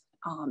foods.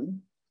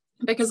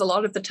 Because a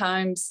lot of the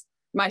times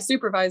my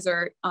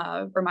supervisor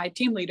or my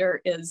team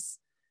leader is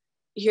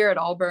here at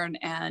Auburn,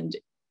 and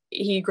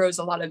he grows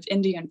a lot of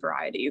Indian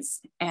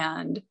varieties,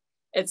 and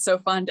it's so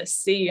fun to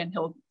see, and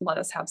he'll let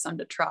us have some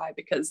to try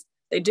because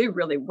they do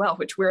really well,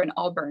 which we're in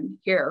Auburn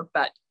here,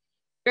 but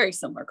very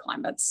similar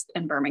climates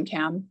in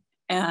Birmingham.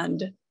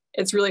 And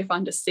it's really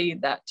fun to see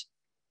that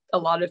a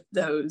lot of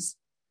those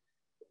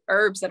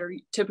herbs that are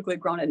typically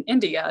grown in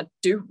India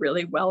do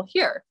really well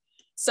here.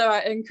 So I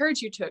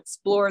encourage you to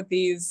explore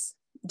these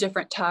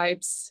different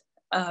types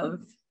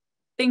of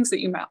things that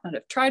you might not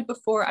have tried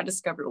before. I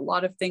discovered a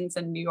lot of things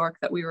in New York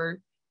that we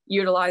were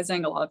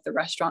utilizing, a lot of the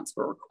restaurants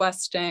were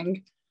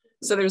requesting.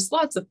 So there's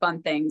lots of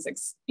fun things,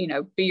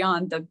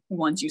 beyond the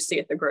ones you see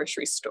at the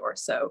grocery store.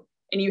 So,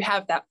 and you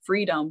have that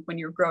freedom when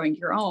you're growing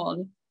your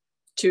own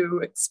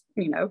to,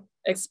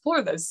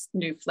 explore those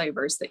new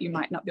flavors that you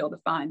might not be able to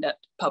find at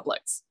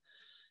Publix.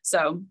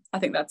 So I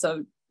think that's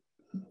a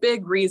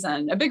big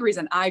reason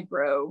I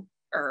grow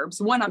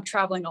herbs. One, I'm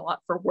traveling a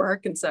lot for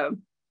work. And so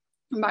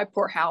my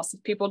poor house,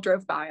 if people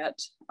drove by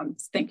it, I'm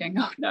thinking,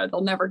 oh no,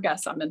 they'll never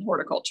guess I'm in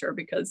horticulture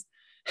because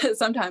it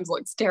sometimes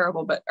looks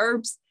terrible, but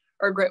herbs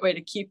are a great way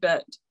to keep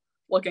it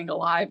looking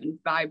alive and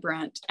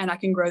vibrant. And I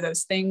can grow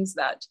those things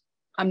that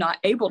I'm not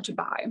able to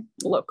buy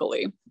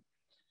locally.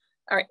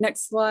 All right,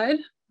 next slide.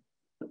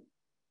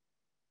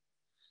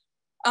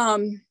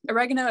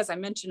 Oregano, as I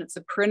mentioned, it's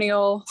a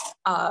perennial.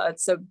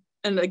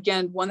 And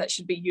again, one that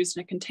should be used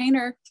in a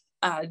container.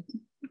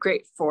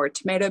 Great for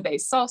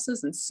tomato-based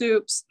sauces and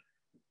soups.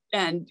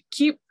 And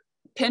keep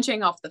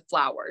pinching off the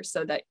flowers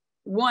so that,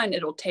 one,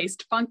 it'll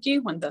taste funky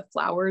when the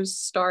flowers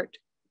start.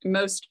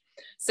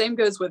 Same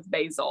goes with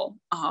basil.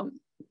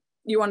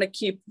 You want to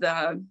keep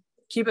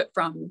it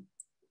from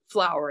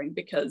flowering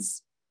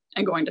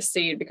and going to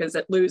seed because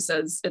it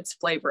loses its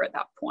flavor at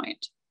that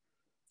point.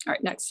 All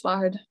right, next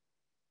slide.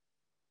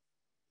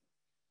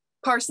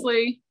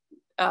 Parsley,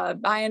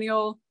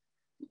 biennial.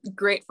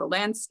 great for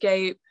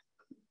landscape,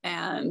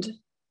 and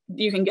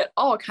you can get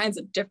all kinds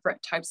of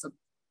different types of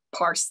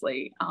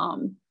parsley.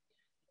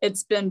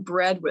 It's been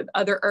bred with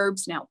other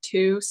herbs now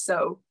too,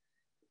 so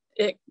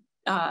it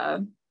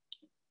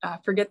I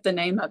forget the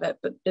name of it,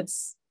 but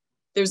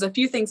there's a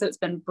few things that it's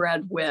been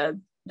bred with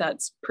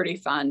that's pretty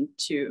fun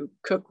to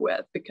cook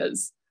with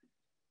because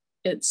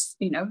it's,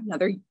 you know,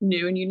 another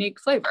new and unique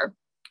flavor.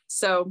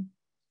 So,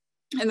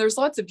 and there's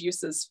lots of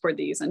uses for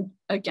these. And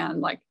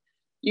again, like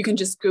you can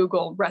just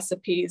Google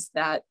recipes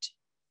that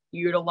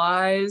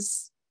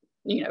utilize,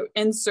 you know,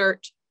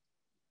 insert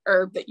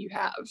herb that you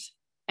have,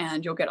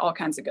 and you'll get all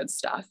kinds of good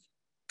stuff.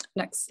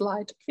 Next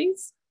slide,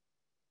 please.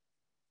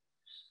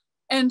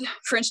 And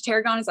French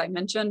tarragon, as I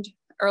mentioned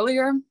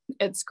earlier,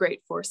 it's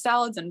great for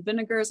salads and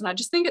vinegars. And I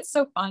just think it's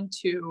so fun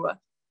to,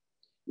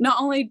 not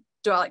only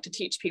do I like to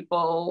teach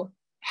people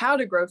how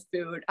to grow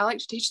food, I like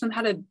to teach them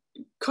how to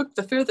cook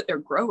the food that they're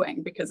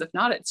growing, because if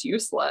not, it's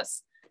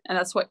useless. And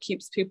that's what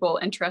keeps people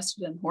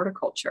interested in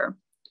horticulture.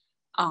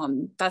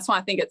 That's why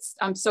I think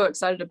I'm so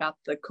excited about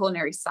the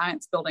culinary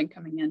science building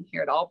coming in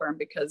here at Auburn,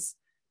 because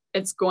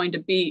it's going to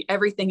be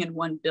everything in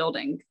one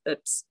building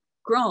that's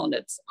grown,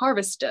 it's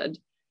harvested,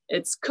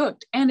 it's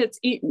cooked, and it's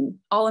eaten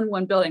all in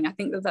one building. I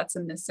think that that's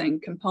a missing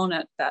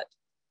component that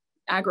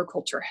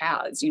agriculture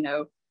has. You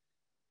know,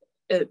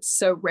 it's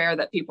so rare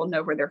that people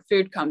know where their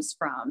food comes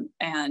from,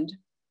 and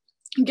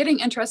getting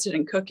interested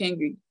in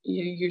cooking,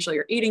 you usually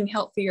are eating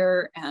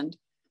healthier. And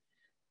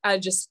I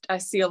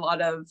see a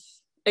lot of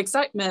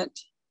excitement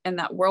in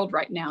that world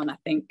right now. And I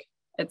think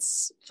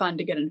it's fun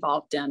to get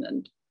involved in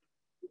and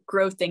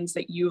grow things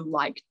that you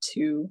like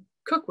to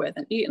cook with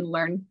and eat and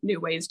learn new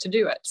ways to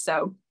do it.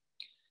 So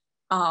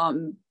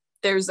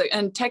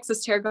and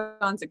Texas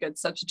tarragon is a good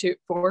substitute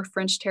for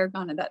French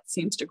tarragon, and that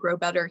seems to grow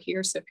better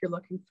here. So if you're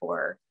looking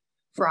for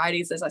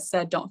varieties, as I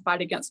said, don't fight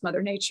against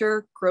Mother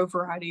Nature, grow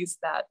varieties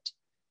that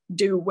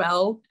do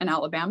well in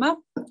Alabama.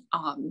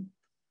 All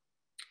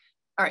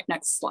right,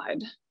 next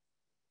slide.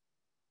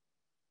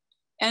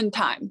 And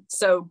thyme.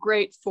 So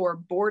great for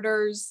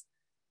borders.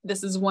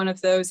 This is one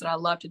of those that I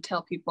love to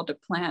tell people to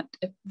plant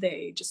if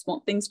they just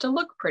want things to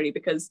look pretty,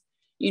 because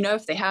you know,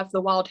 if they have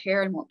the wild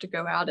hair and want to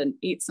go out and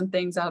eat some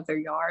things out of their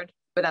yard,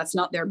 but that's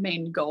not their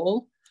main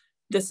goal,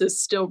 this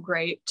is still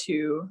great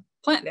to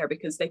plant there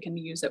because they can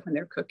use it when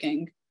they're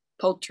cooking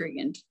poultry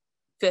and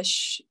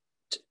fish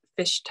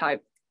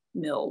type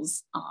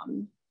meals.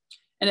 And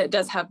it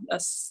does have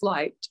a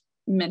slight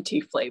minty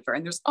flavor,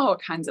 and there's all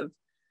kinds of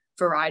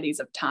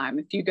varieties of thyme.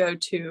 If you go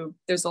to,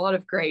 there's a lot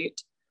of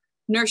great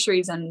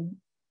nurseries in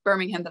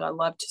Birmingham that I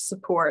love to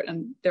support,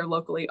 and they're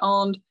locally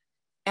owned,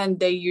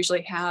 and they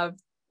usually have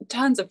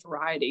tons of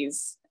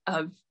varieties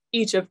of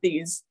each of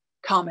these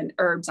common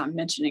herbs I'm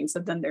mentioning. So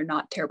then they're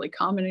not terribly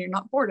common and you're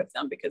not bored of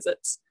them because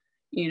it's,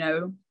 you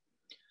know,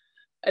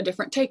 a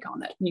different take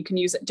on it and you can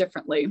use it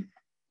differently.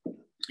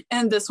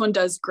 And this one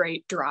does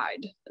great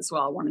dried as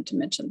well. I wanted to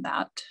mention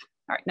that.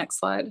 All right, next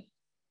slide.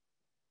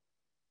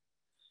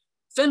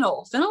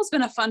 Fennel. Fennel's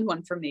been a fun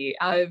one for me.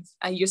 I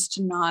used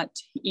to not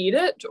eat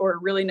it or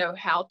really know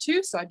how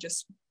to, so I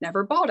just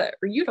never bought it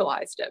or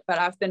utilized it. But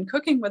I've been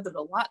cooking with it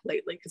a lot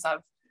lately because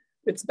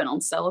it's been on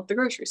sale at the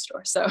grocery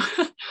store. So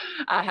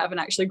I haven't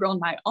actually grown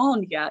my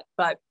own yet,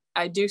 but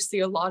I do see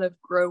a lot of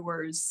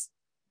growers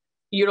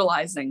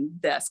utilizing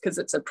this because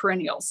it's a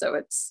perennial. So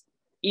it's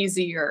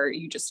easier.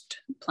 You just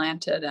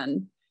plant it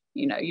and,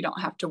 you know, you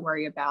don't have to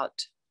worry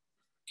about,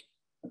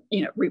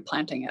 you know,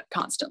 replanting it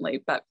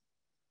constantly, but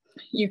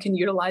you can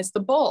utilize the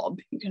bulb,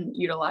 you can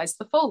utilize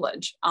the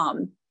foliage.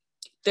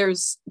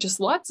 There's just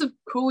lots of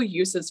cool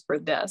uses for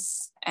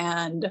this.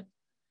 And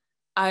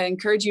I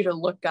encourage you to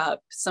look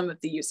up some of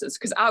the uses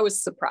because I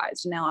was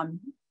surprised. Now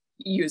I'm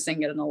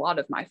using it in a lot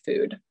of my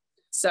food.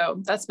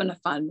 So that's been a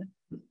fun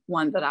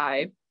one that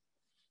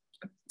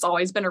it's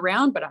always been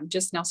around, but I'm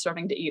just now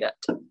starting to eat it.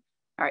 All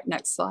right,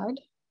 next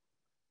slide.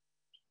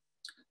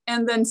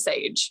 And then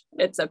sage.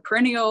 It's a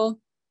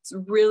perennial. It's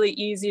really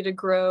easy to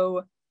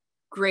grow,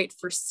 great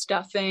for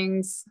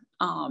stuffings,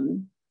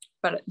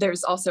 but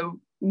there's also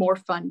more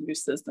fun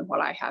uses than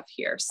what I have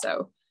here.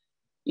 So,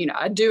 you know,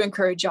 I do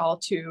encourage y'all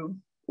to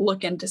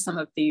look into some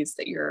of these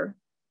that you're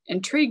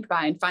intrigued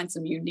by and find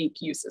some unique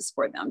uses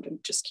for them to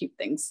just keep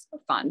things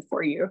fun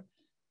for you.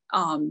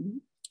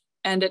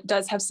 And it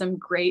does have some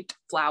great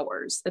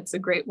flowers. It's a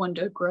great one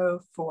to grow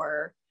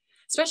for,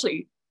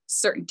 especially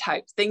certain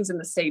types, things in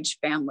the sage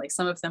family.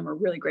 Some of them are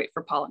really great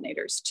for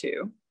pollinators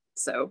too.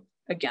 So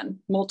again,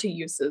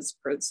 multi-uses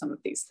for some of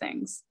these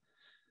things.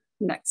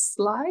 Next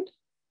slide.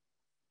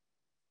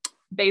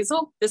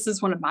 Basil. This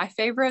is one of my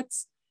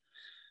favorites.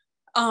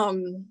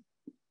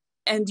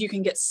 And you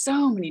can get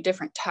so many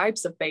different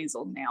types of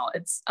basil now.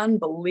 It's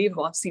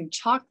unbelievable. I've seen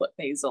chocolate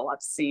basil.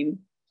 I've seen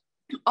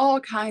all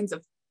kinds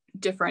of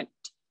different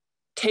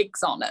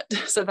takes on it.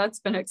 So that's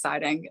been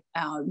exciting.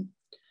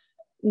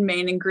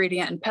 Main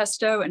ingredient in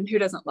pesto, and who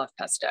doesn't love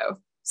pesto?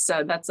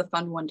 So that's a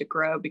fun one to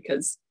grow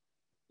because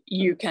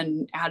you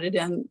can add it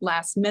in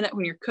last minute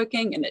when you're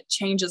cooking and it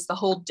changes the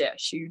whole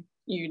dish.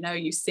 You know,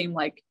 you seem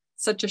like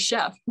such a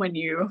chef when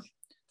you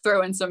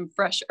throw in some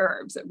fresh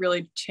herbs. It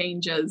really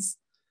changes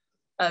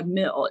a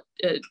meal.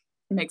 It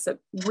makes it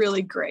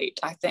really great,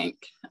 I think.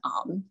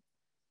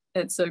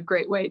 It's a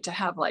great way to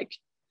have like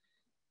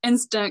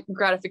instant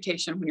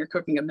gratification when you're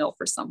cooking a meal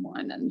for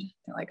someone and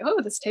they're like,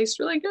 oh, this tastes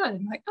really good.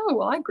 And I'm like, oh,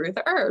 well, I grew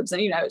the herbs.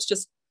 And, it's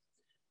just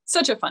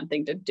such a fun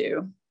thing to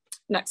do.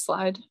 Next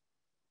slide.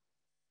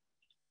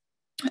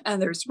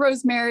 And there's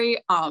rosemary.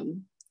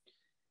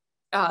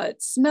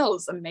 It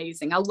smells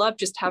amazing. I love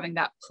just having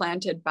that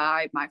planted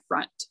by my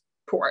front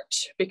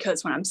porch,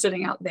 because when I'm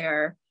sitting out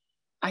there,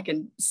 I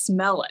can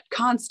smell it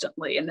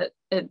constantly. And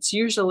it's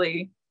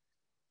usually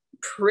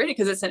pretty,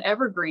 because it's an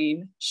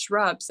evergreen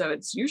shrub, so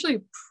it's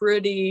usually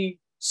pretty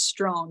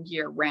strong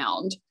year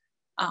round.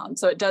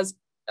 So it does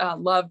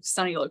love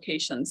sunny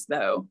locations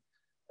though,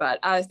 but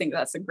I think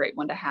that's a great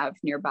one to have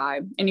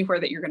nearby, anywhere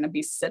that you're going to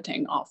be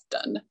sitting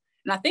often.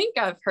 And I think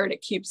I've heard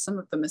it keeps some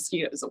of the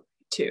mosquitoes away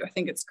too. I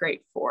think it's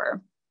great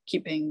for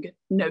keeping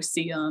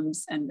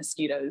no-see-ums and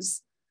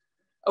mosquitoes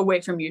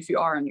away from you if you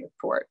are on your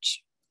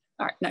porch.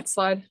 All right, next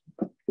slide.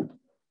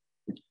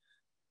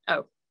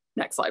 Oh,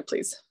 next slide,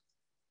 please. I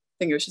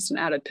think it was just an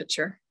added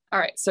picture. All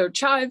right, so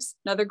chives,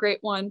 another great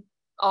one,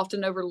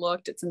 often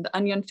overlooked. It's in the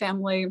onion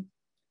family.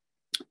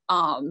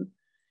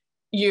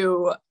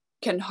 You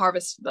can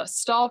harvest the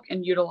stalk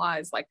and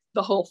utilize like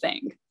the whole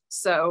thing.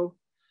 So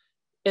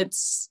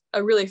it's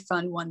a really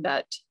fun one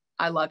that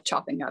I love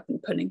chopping up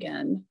and putting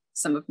in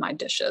some of my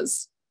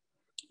dishes.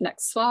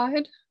 Next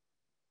slide.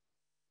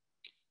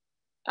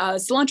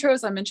 Cilantro,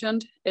 as I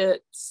mentioned,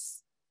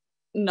 it's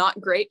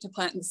not great to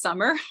plant in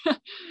summer.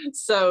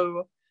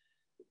 So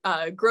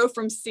grow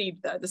from seed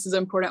though. This is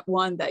an important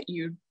one that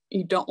you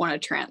don't want to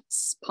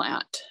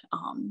transplant.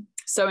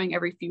 Sowing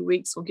every few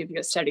weeks will give you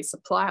a steady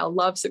supply. I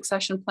love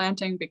succession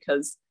planting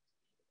because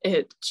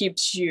it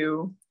keeps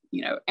you,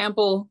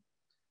 ample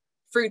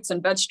fruits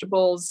and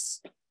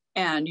vegetables,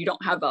 and you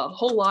don't have a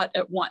whole lot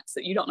at once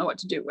that you don't know what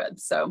to do with.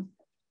 So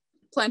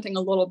planting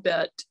a little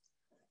bit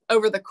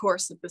over the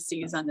course of the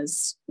season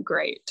is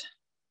great.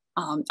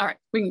 All right,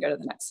 we can go to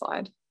the next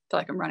slide. I feel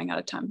like I'm running out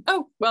of time.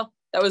 Oh, well,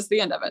 that was the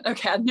end of it.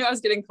 Okay, I knew I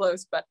was getting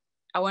close, but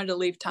I wanted to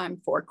leave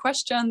time for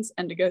questions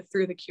and to go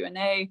through the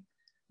Q&A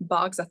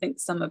box. I think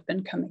some have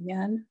been coming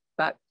in,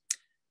 but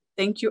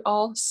thank you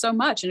all so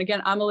much. And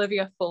again, I'm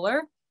Olivia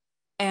Fuller,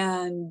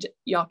 and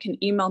y'all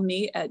can email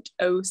me at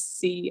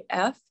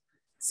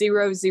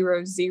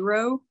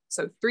OCF000,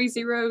 so 3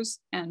 zeros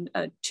and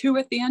a 2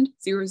 at the end,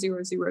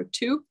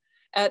 0002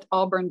 at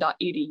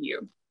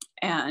auburn.edu.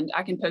 And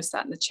I can post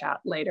that in the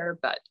chat later,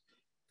 but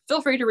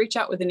feel free to reach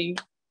out with any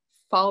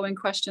following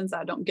questions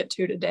I don't get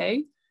to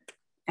today.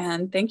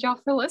 And thank y'all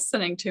for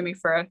listening to me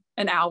for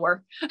an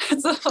hour.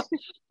 It's a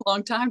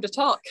long time to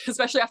talk,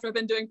 especially after I've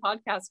been doing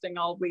podcasting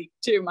all week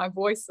too. My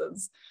voice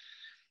is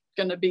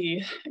gonna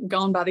be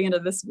gone by the end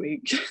of this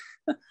week.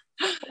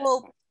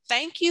 Well,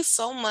 thank you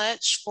so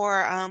much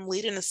for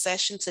leading the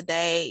session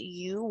today.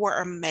 You were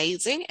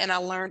amazing, and I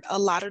learned a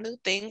lot of new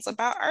things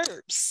about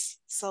herbs.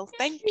 So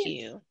thank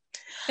you.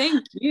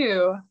 Thank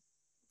you.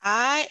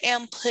 I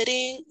am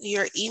putting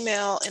your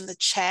email in the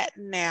chat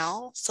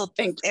now, so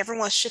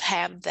everyone should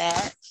have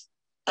that.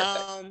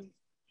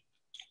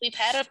 We've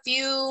had a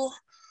few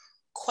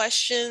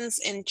questions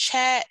in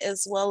chat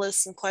as well as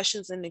some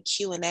questions in the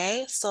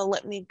Q&A. So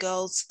let me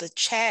go to the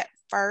chat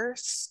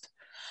first.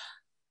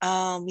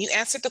 You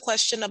answered the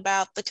question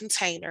about the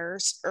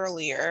containers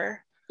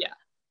earlier. Yeah.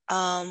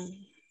 I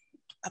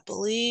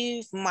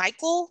believe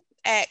Michael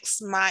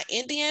asks, my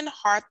Indian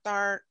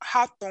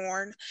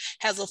hawthorn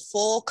has a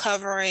full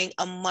covering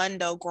of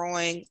mundo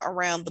growing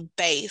around the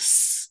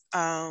base.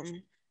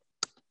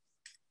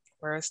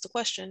 Where's the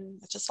question?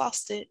 I just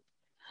lost it.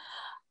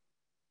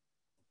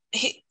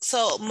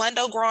 So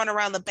mundo growing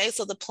around the base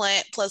of the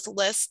plant plus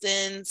less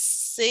than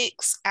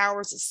 6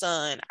 hours of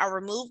sun. I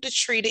removed the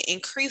tree to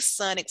increase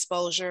sun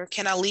exposure.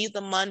 Can I leave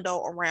the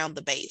mundo around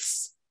the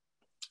base?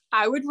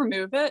 I would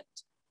remove it.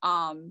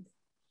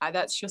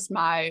 That's just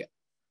my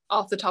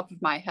off the top of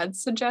my head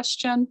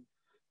suggestion,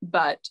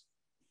 but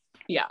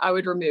yeah, I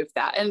would remove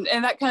that. And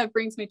that kind of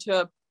brings me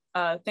to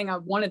a thing I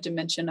wanted to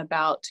mention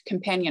about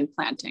companion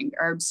planting.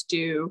 Herbs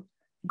do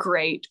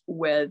great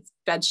with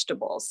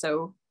vegetables,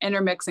 so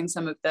intermixing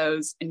some of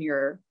those in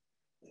your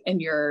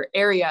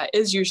area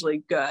is usually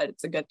good.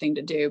 It's a good thing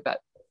to do,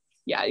 but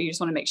yeah, you just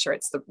want to make sure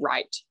it's the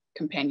right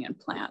companion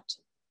plant.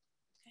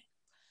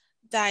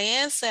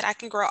 Diane said, I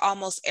can grow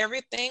almost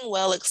everything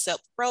well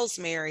except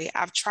rosemary.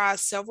 I've tried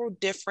several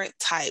different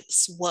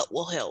types. What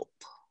will help?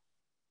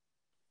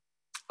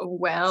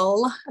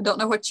 Well, I don't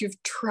know what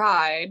you've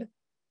tried,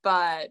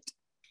 but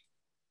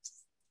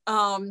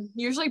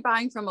usually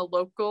buying from a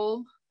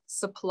local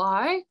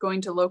supply,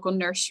 going to local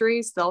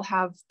nurseries, they'll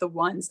have the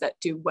ones that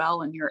do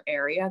well in your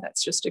area.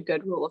 That's just a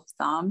good rule of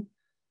thumb.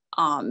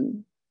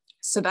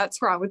 So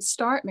that's where I would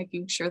start,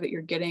 making sure that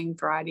you're getting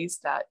varieties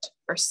that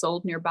are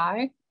sold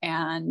nearby,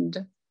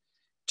 and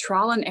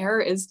trial and error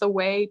is the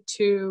way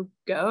to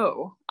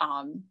go.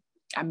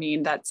 I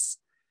mean,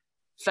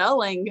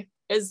 failing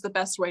is the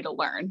best way to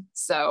learn.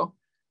 So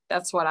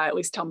that's what I at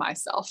least tell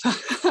myself.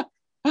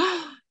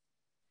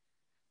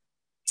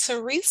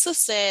 Teresa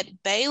said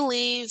bay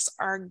leaves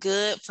are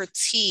good for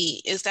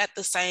tea. Is that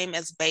the same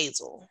as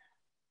basil?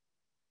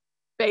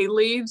 Bay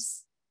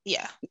leaves?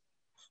 Yeah.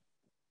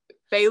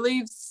 Bay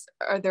leaves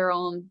are their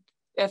own,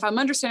 if I'm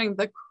understanding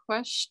the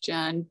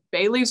question,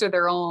 bay leaves are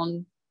their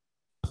own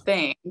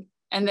thing.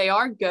 And they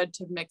are good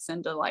to mix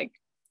into, like,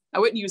 I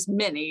wouldn't use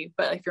many,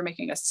 but if you're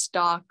making a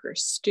stock or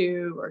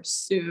stew or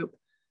soup,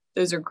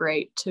 those are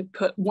great to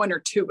put 1 or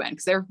 2 in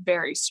because they're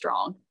very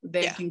strong.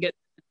 They can get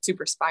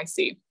super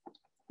spicy.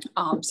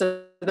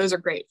 So those are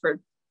great for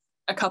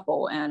a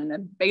couple,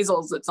 and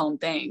basil's its own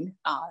thing.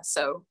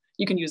 So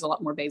you can use a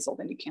lot more basil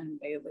than you can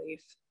bay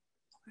leaf.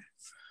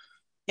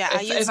 Yeah,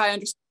 if I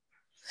understand.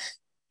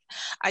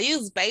 I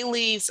use bay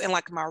leaves in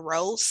like my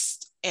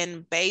roast,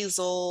 and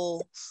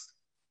basil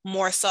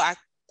more so I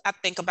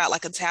think about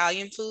like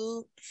Italian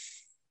food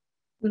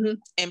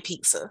and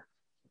pizza.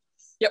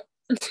 Yep.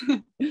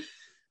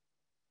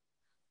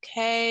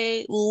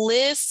 Okay,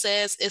 Liz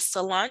says, is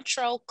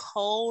cilantro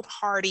cold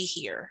hardy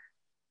here?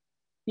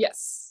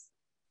 Yes.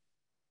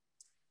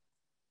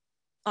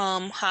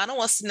 Hannah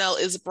wants to know,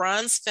 is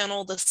bronze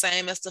fennel the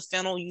same as the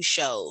fennel you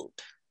showed?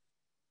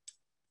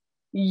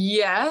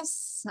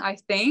 Yes, I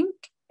think,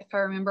 if I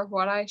remember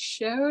what I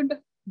showed,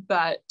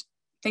 but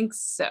I think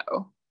so.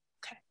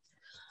 Okay.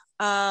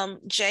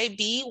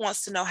 JB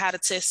wants to know how to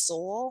test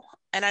soil.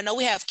 And I know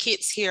we have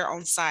kits here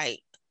on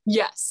site.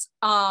 Yes.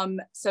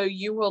 So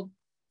you will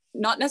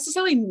not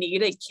necessarily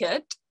need a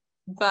kit,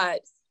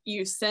 but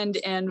you send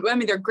in, I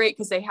mean, they're great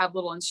because they have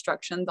little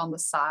instructions on the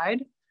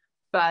side.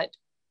 But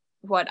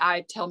what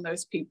I tell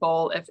most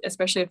people,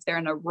 especially if they're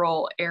in a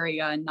rural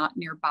area and not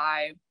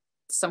nearby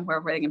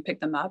somewhere where they can pick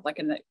them up, like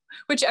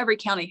which every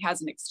county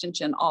has an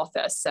extension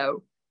office.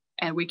 So,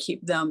 and we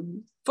keep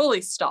them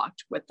fully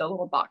stocked with the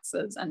little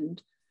boxes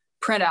and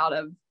print out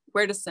of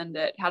where to send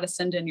it, how to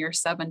send in your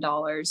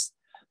 $7.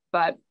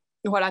 But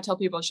what I tell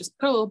people is just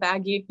put a little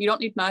baggie. You don't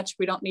need much.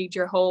 We don't need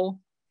your whole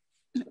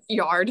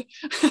yard.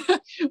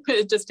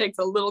 It just takes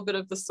a little bit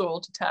of the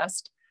soil to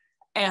test.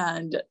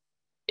 And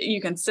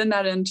you can send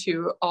that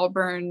into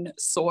Auburn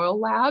Soil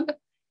Lab,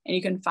 and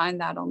you can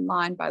find that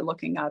online by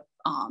looking up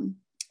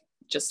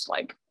just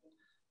like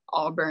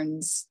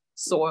Auburn's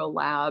Soil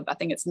Lab. I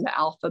think it's in the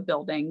Alpha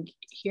building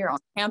here on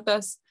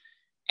campus,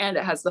 and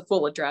it has the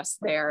full address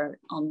there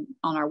on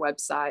our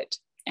website,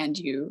 and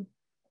you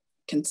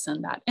can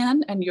send that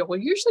in, and you'll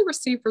usually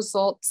receive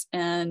results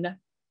in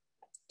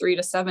 3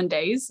 to 7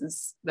 days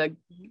is the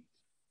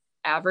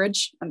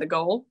average and the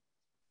goal.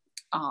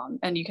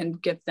 And you can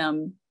give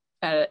them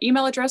an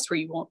email address where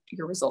you want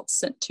your results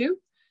sent to,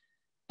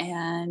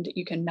 and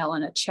you can mail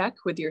in a check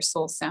with your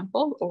soil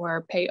sample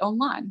or pay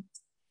online.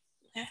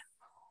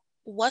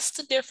 What's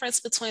the difference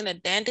between a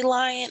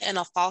dandelion and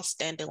a false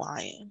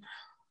dandelion?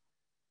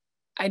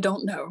 I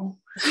don't know.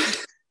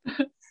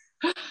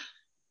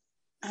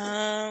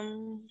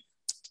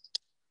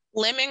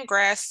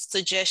 Lemongrass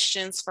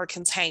suggestions for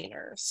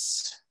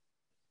containers.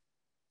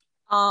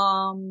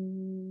 I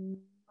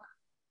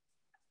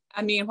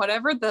mean,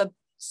 whatever the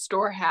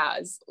store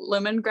has,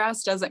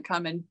 lemongrass doesn't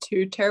come in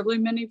too terribly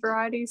many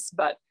varieties,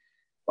 but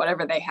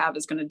whatever they have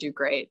is going to do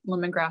great.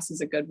 Lemongrass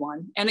is a good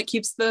one, and it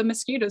keeps the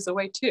mosquitoes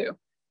away too,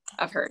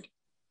 I've heard.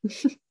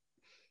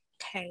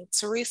 Okay,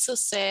 Teresa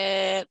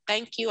said,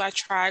 thank you. I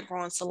tried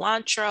growing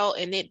cilantro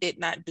and it did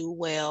not do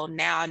well.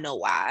 Now I know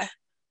why.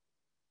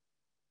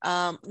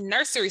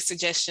 Nursery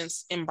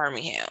suggestions in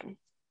Birmingham.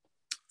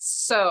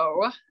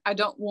 So I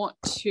don't want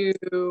to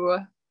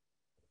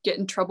get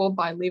in trouble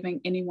by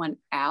leaving anyone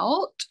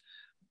out,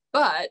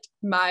 but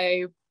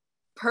my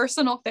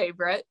personal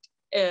favorite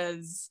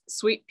is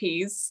sweet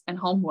peas and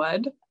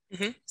Homewood.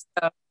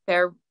 So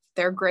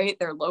they're great.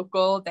 They're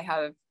local. They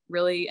have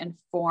really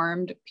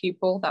informed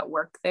people that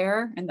work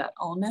there and that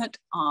own it.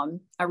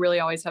 I really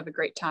always have a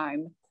great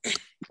time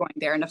going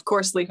there. And of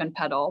course, Leaf and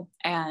Petal,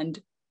 and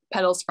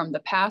petals from the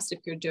past. If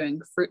you're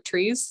doing fruit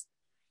trees,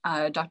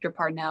 Dr.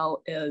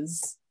 Parnell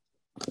is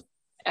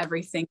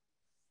everything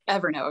you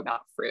ever know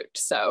about fruit.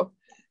 So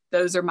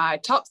those are my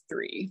top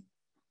 3.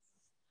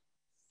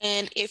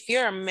 And if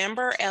you're a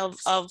member of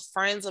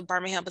Friends of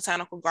Birmingham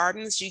Botanical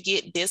Gardens, you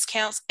get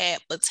discounts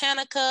at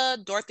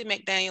Botanica, Dorothy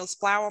McDaniel's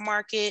Flower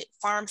Market,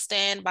 Farm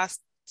Stand by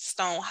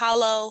Stone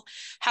Hollow,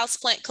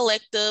 Houseplant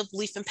Collective,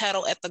 Leaf and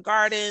Petal at the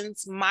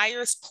Gardens,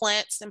 Myers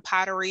Plants and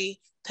Pottery,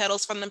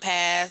 Petals from the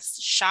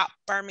Past, Shop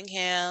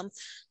Birmingham,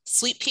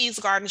 Sweet Peas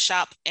Garden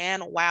Shop,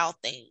 and Wild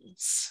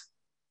Things.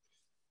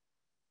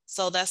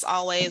 So that's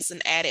always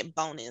an added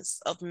bonus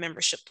of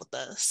membership with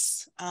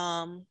us.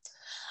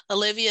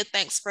 Olivia,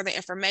 thanks for the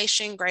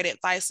information, great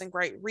advice, and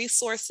great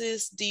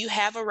resources. Do you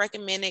have a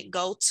recommended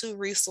go-to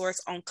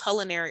resource on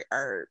culinary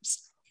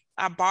herbs?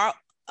 I bought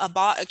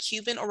a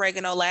Cuban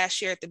oregano last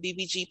year at the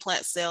BBG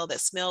plant sale that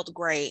smelled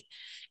great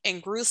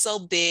and grew so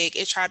big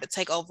it tried to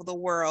take over the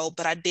world,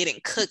 but I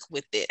didn't cook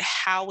with it.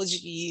 How would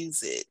you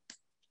use it?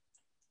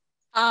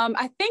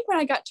 I think when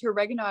I got to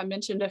oregano, I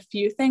mentioned a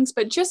few things,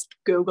 but just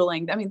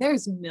Googling, I mean,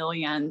 there's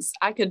millions.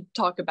 I could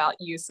talk about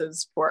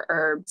uses for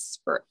herbs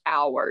for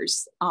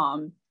hours.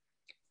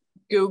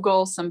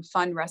 Google some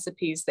fun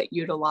recipes that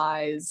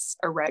utilize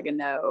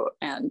oregano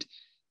and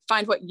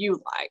find what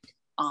you like.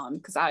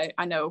 Because I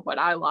know what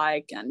I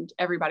like, and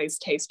everybody's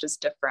taste is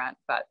different,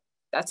 but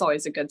that's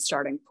always a good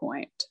starting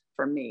point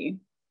for me.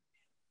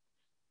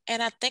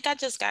 And I think I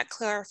just got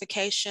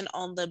clarification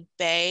on the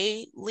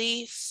bay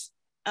leaf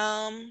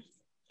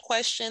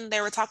question.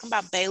 They were talking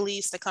about bay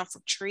leaves that come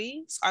from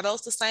trees. Are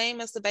those the same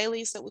as the bay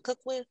leaves that we cook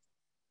with?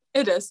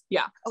 It is,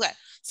 yeah. Okay,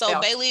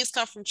 so bay leaves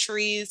come from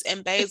trees,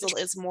 and basil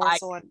is more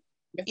so an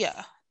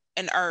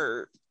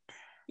herb.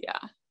 Yeah.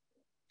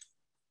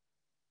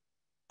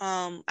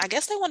 I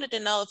guess they wanted to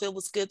know if it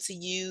was good to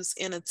use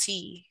in a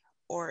tea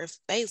or if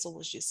basil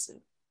was just.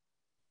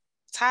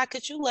 Ty,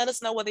 could you let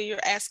us know whether you're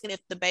asking if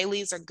the bay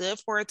leaves are good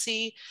for a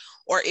tea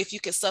or if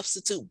you could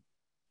substitute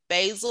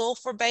basil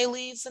for bay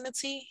leaves in a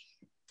tea?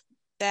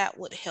 That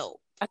would help.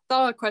 I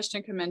saw a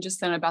question come in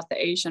just then about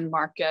the Asian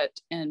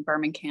market in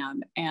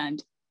Birmingham.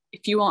 And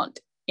if you want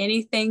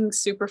anything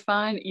super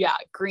fun, yeah,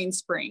 Green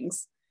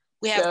Springs.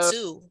 We have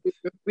two.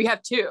 We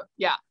have two,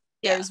 yeah.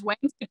 There's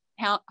Wayne's,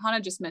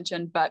 Hannah just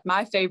mentioned, but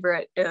my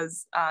favorite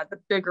is the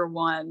bigger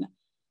one.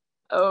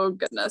 Oh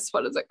goodness,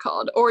 what is it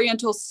called?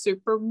 Oriental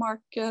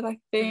Supermarket, I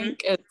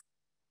think.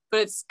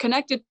 It's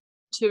connected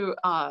to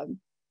a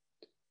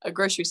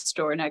grocery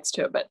store next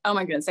to it. But oh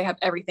my goodness, they have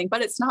everything,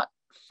 but it's not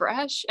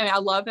fresh. I mean, I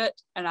love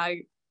it, and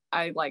I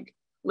like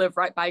live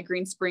right by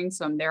Green Springs,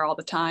 so I'm there all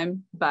the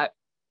time. But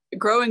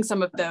growing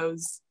some of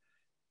those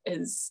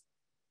is,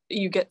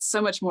 you get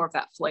so much more of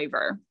that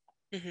flavor.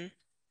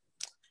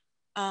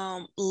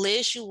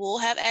 Liz, you will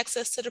have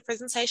access to the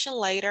presentation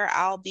later.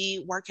 I'll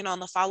be working on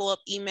the follow-up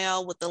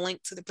email with the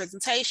link to the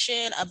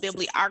presentation, a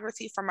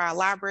bibliography from our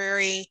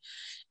library,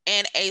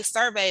 and a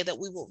survey that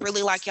we would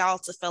really like y'all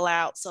to fill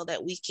out so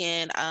that we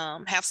can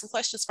have some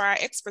questions for our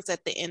experts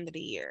at the end of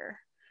the year.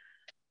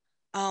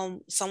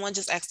 Someone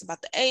just asked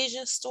about the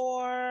Asian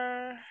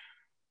store.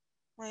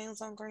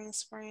 Lanes on Green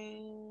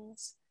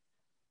Springs.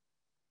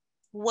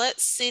 What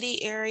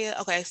city area?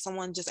 Okay,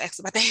 someone just asked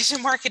about the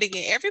Asian market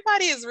again.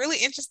 Everybody is really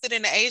interested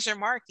in the Asian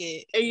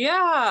market.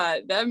 Yeah,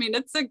 I mean,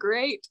 it's a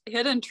great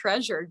hidden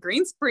treasure.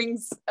 Green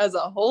Springs as a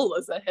whole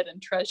is a hidden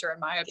treasure,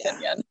 in my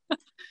opinion.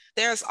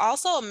 There's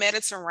also a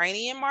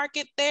Mediterranean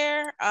market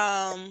there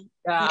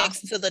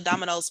next to the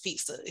Domino's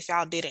Pizza, if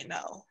y'all didn't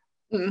know.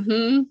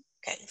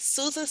 Okay,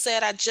 Susan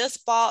said, I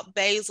just bought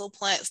basil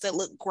plants that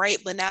look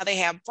great, but now they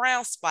have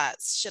brown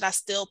spots. Should I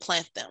still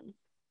plant them?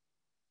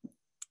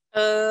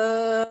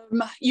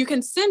 You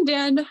can send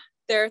in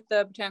there at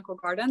the Botanical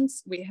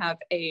Gardens. We have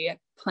a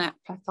plant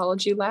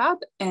pathology lab,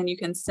 and you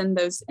can send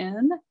those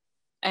in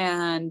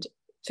and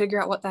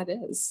figure out what that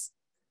is.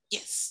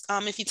 Yes.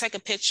 If you take a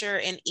picture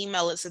and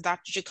email it to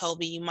Dr.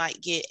 Jacoby, you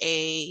might get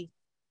a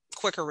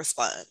quicker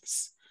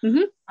response.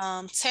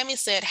 Tammy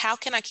said, how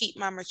can I keep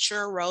my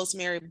mature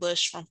rosemary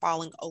bush from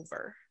falling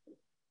over?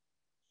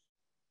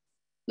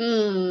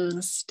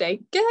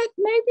 Stake it,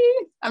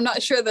 maybe? I'm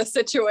not sure the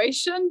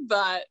situation,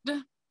 but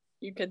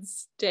you could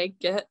stake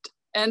it.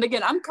 And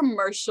again, I'm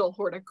commercial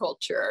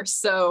horticulture,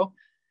 so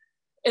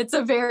it's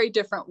a very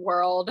different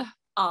world.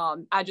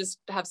 I just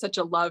have such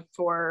a love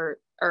for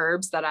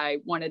herbs that I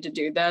wanted to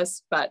do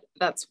this, but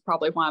that's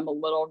probably why I'm a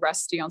little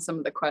rusty on some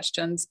of the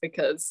questions,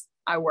 because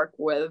I work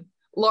with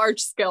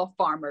large scale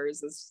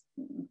farmers is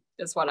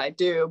what I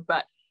do,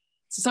 but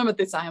some of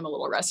this I am a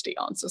little rusty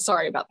on, so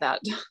sorry about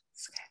that.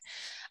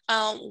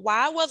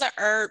 Why were the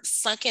herbs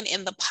sunken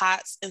in the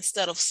pots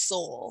instead of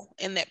soil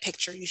in that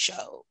picture you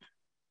showed?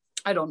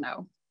 I don't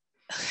know.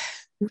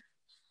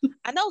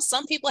 I know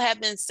some people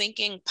have been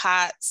sinking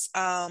pots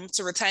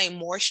to retain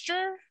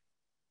moisture,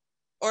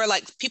 or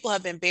like people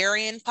have been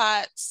burying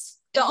pots.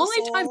 The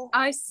only time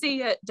I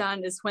see it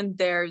done is when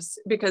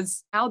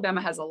because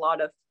Alabama has a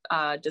lot of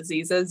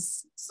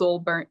diseases,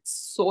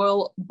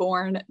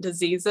 soil-borne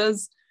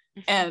diseases,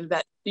 and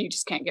that you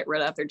just can't get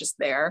rid of. They're just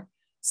there.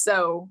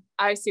 So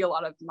I see a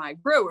lot of my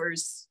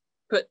growers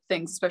put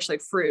things, especially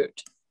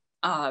fruit,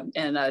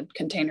 in a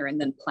container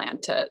and then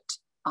plant it,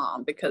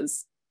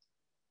 because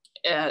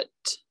it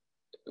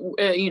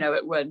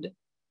would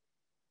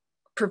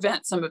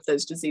prevent some of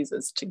those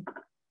diseases to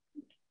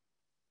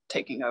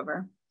taking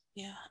over.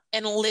 Yeah.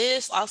 And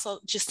Liz also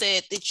just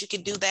said that you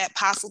can do that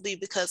possibly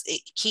because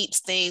it keeps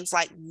things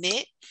like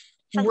mint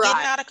from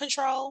getting out of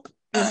control.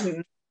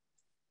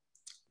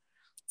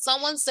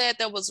 Someone said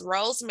there was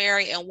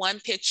rosemary in one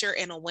picture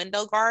in a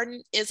window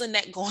garden. Isn't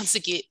that going to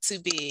get too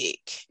big?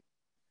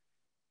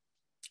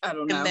 I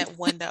don't know. In that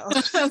window.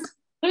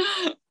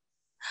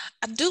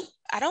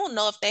 I don't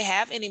know if they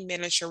have any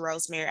miniature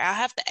rosemary. I'll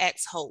have to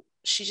ask Hope.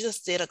 She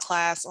just did a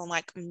class on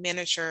like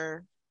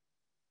miniature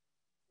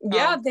they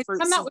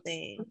come out with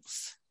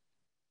things.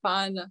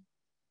 Fun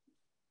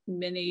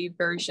mini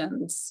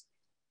versions.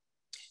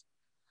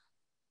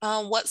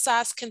 What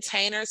size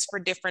containers for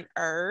different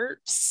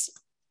herbs?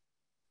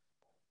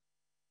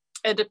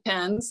 It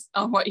depends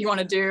on what you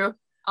want to do.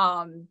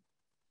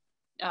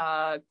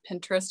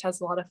 Pinterest has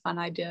a lot of fun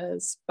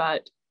ideas,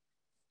 but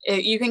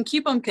you can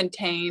keep them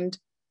contained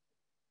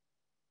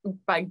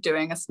by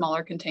doing a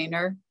smaller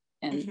container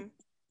and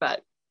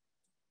but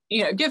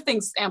you know, give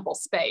things ample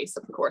space,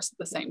 of course, at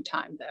the same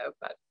time though,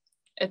 but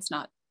it's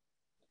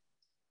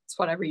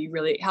whatever you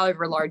really,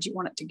 however large you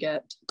want it to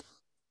get.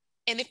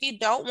 And if you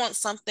don't want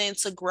something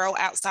to grow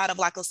outside of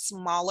like a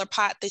smaller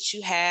pot that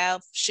you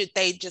have, should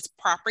they just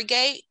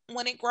propagate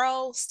when it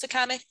grows to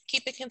kind of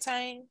keep it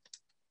contained?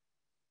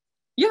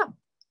 Yeah.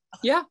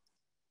 Yeah.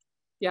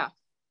 Yeah.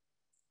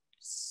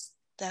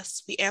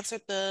 We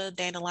answered the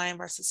dandelion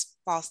versus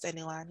false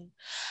dandelion.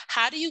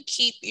 How do you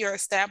keep your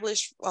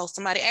established, well,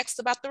 somebody asked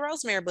about the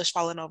rosemary bush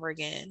falling over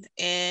again.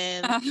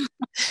 And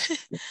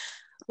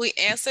we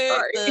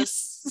answered the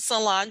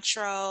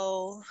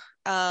cilantro,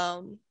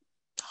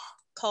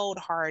 cold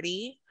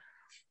hardy.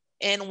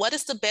 And what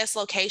is the best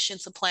location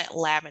to plant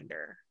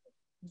lavender?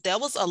 There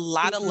was a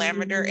lot of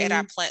lavender at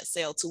our plant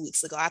sale 2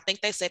 weeks ago. I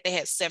think they said they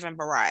had 7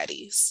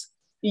 varieties.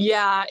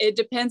 Yeah, it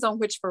depends on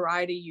which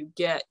variety you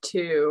get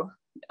too.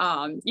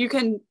 You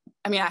can,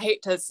 I mean, I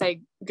hate to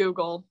say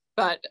Google,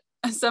 but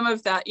some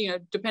of that, you know,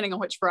 depending on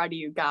which variety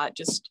you got,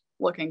 just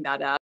looking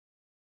that up.